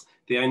mean,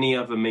 the only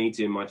other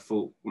medium I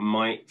thought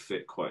might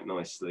fit quite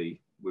nicely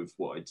with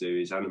what I do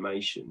is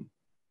animation.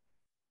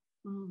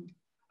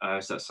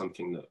 So that's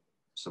something that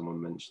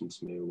someone mentioned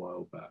to me a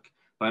while back.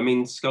 But I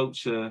mean,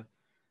 sculpture,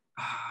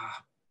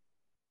 I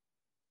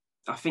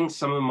think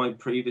some of my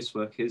previous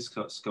work is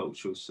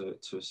sculptural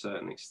to a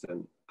certain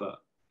extent,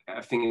 but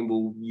I think it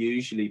will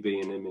usually be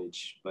an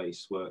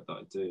image-based work that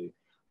I do.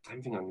 I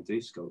don't think I can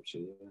do sculpture,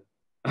 yeah.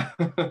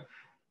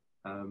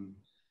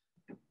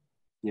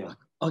 Yeah.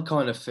 I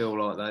kind of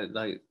feel like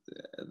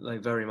they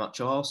very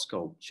much are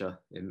sculpture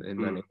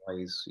in many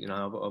ways. You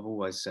know, I've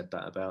always said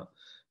that about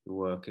the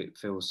work. It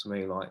feels to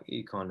me like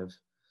you kind of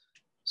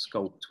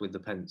sculpt with the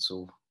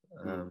pencil.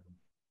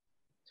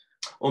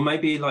 Or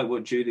maybe like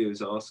what Julia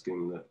was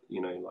asking, that,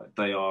 you know, like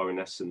they are in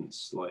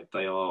essence, like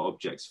they are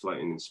objects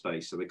floating in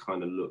space. So they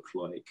kind of look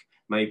like,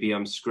 maybe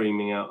I'm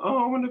screaming out,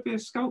 oh, I want to be a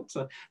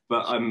sculptor,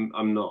 but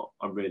I'm not,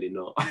 I'm really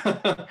not.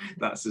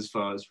 That's as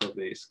far as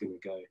probably it's going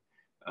to go.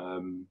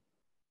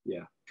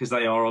 Yeah, because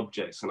they are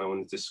objects and I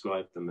want to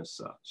describe them as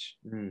such.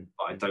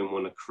 But I don't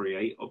want to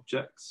create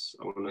objects.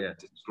 I want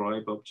to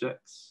describe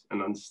objects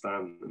and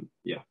understand them.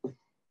 Yeah.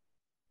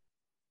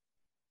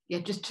 Yeah,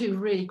 just two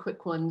really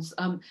quick ones.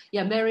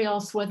 Yeah, Mary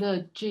asked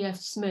whether G.F.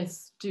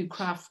 Smith do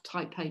craft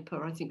type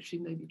paper. I think she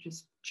maybe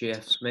just...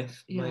 G.F.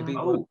 Smith, maybe?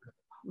 Oh,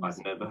 I've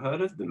never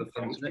heard of them.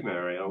 Thank you,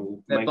 Mary.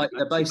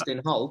 They're based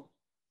in Hull.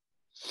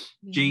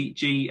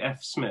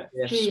 G.F. Smith.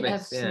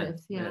 G.F.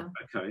 Smith, yeah.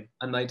 Okay.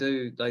 And they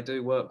do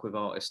work with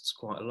artists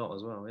quite a lot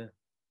as well, yeah.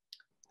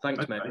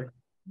 Thanks, Mary.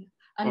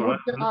 And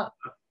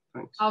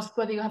ask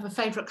whether you have a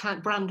favourite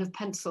brand of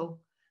pencil.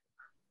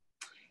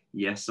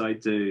 Yes, I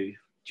do.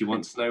 Do you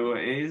want to know what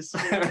it is?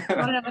 I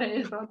don't know what it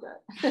is, Roger.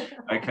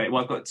 Okay,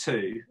 well, I've got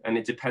two, and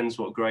it depends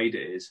what grade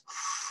it is.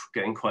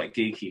 Getting quite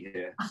geeky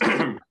here.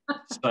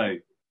 So,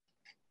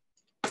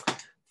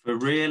 for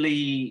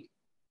really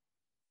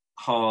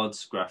hard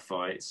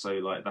graphite, so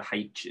like the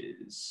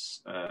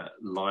H's,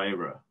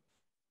 Lyra.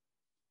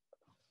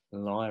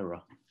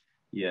 Lyra.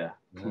 Yeah.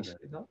 Can you say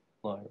that?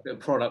 Lyra. Bit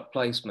of product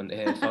placement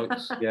here,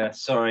 folks. Yeah,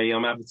 sorry,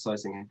 I'm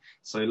advertising here.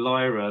 So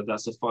Lyra,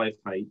 that's a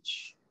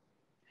 5H.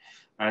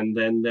 And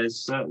then there's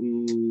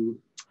certain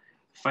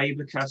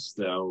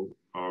Faber-Castell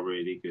are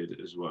really good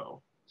as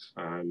well,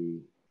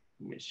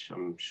 which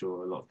I'm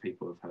sure a lot of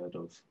people have heard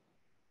of.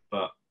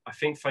 But I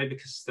think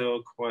Faber-Castell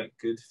are quite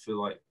good for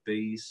like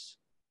Bs,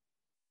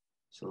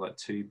 so like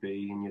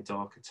 2B in your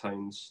darker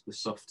tones, the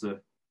softer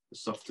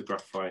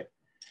graphite.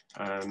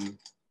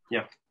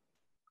 Yeah,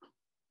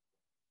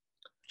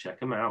 check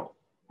them out.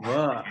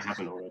 Wow. If you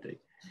haven't already.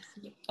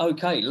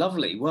 Okay,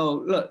 lovely.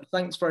 Well, look,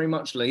 thanks very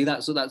much, Lee.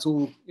 That's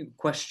all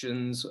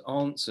questions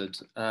answered,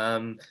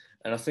 and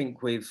I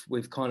think we've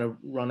kind of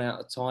run out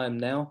of time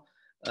now.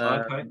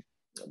 Okay.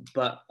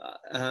 But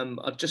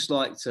I'd just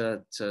like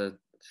to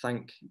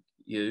thank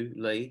you,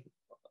 Lee.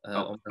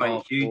 On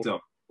behalf thank you, of Dom.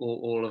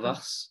 all of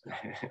us.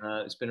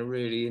 It's been a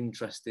really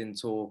interesting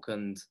talk,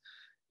 and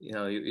you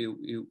know,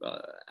 you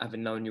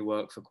having known your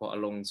work for quite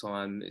a long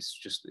time,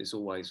 it's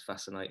always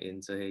fascinating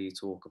to hear you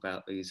talk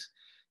about these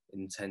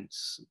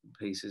intense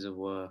pieces of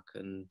work,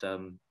 and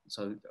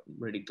so I'm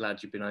really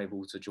glad you've been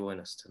able to join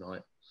us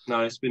tonight.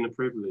 No, it's been a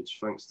privilege.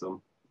 Thanks,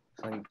 Tom.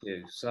 Thank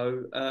you.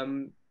 So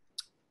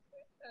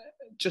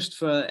just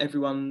for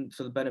everyone,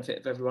 for the benefit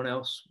of everyone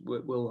else,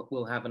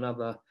 we'll have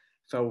another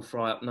Feral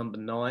Fry Up number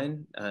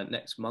 9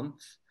 next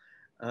month.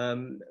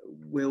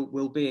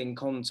 We'll be in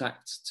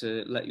contact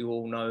to let you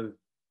all know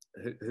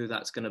who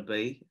that's going to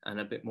be and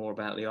a bit more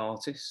about the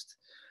artist.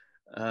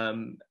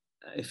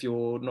 If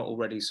you're not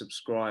already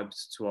subscribed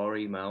to our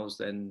emails,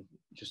 then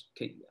just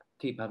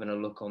keep having a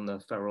look on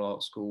the Feral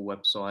Art School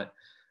website,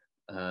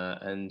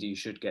 and you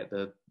should get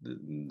the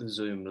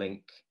Zoom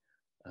link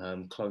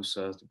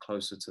closer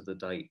to the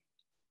date.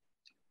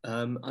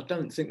 I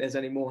don't think there's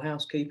any more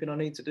housekeeping I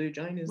need to do,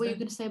 Jane. What are you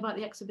going to say about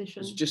the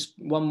exhibition? There's just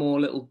one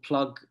more little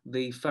plug.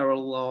 The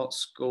Feral Art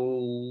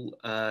School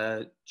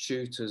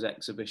Tutors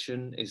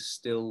exhibition is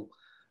still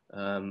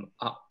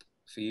up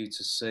for you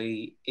to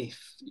see if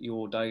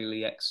your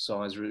daily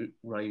exercise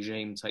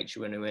regime takes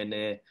you anywhere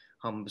near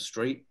Humber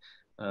Street.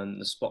 And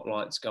the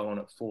spotlights go on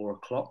at 4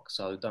 o'clock,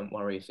 so don't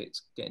worry if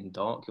it's getting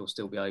dark, you'll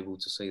still be able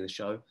to see the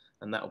show,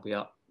 and that'll be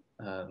up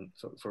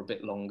for a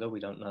bit longer. We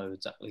don't know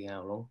exactly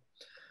how long.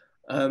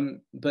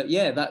 But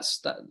yeah,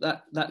 that's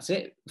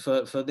it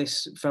for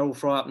this Feral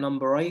Fry Up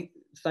number 8.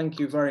 Thank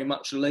you very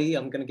much, Lee.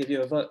 I'm going to give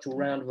you a virtual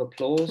round of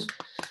applause.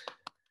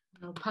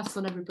 I'll pass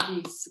on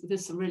everybody's.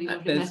 There's some really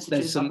lovely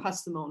messages. I'll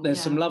pass them on.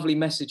 There's some lovely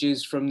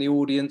messages from the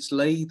audience,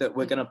 Lee, that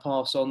we're going to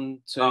pass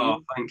on to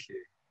you. Thank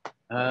you.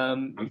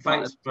 And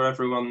thanks for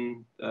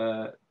everyone.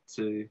 Thanks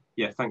for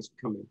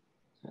coming.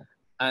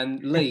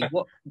 And Lee,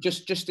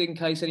 just in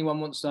case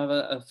anyone wants to have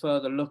a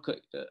further look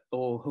at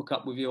or hook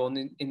up with you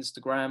on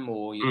Instagram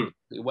or your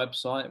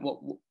website,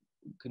 what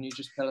can you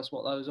just tell us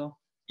what those are?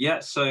 Yeah,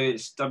 so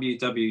it's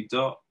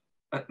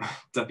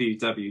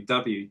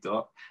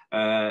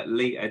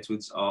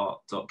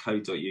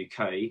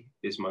www.leeedwardsart.co.uk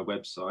is my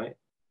website,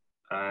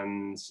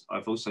 and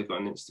I've also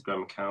got an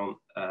Instagram account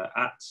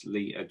at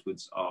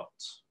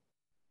leeedwardsart.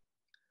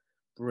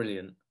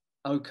 Brilliant.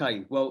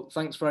 Okay, well,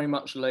 thanks very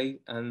much,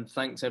 Lee, and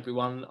thanks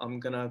everyone. I'm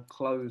going to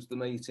close the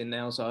meeting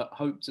now, so I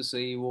hope to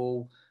see you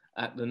all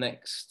at the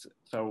next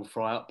Feral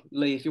Fry Up.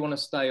 Lee, if you want to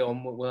stay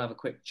on, we'll have a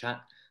quick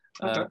chat.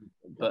 Okay.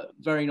 But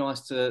very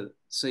nice to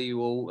see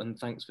you all, and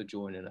thanks for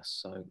joining us.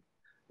 So,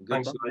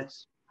 goodbye. Thanks,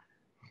 guys.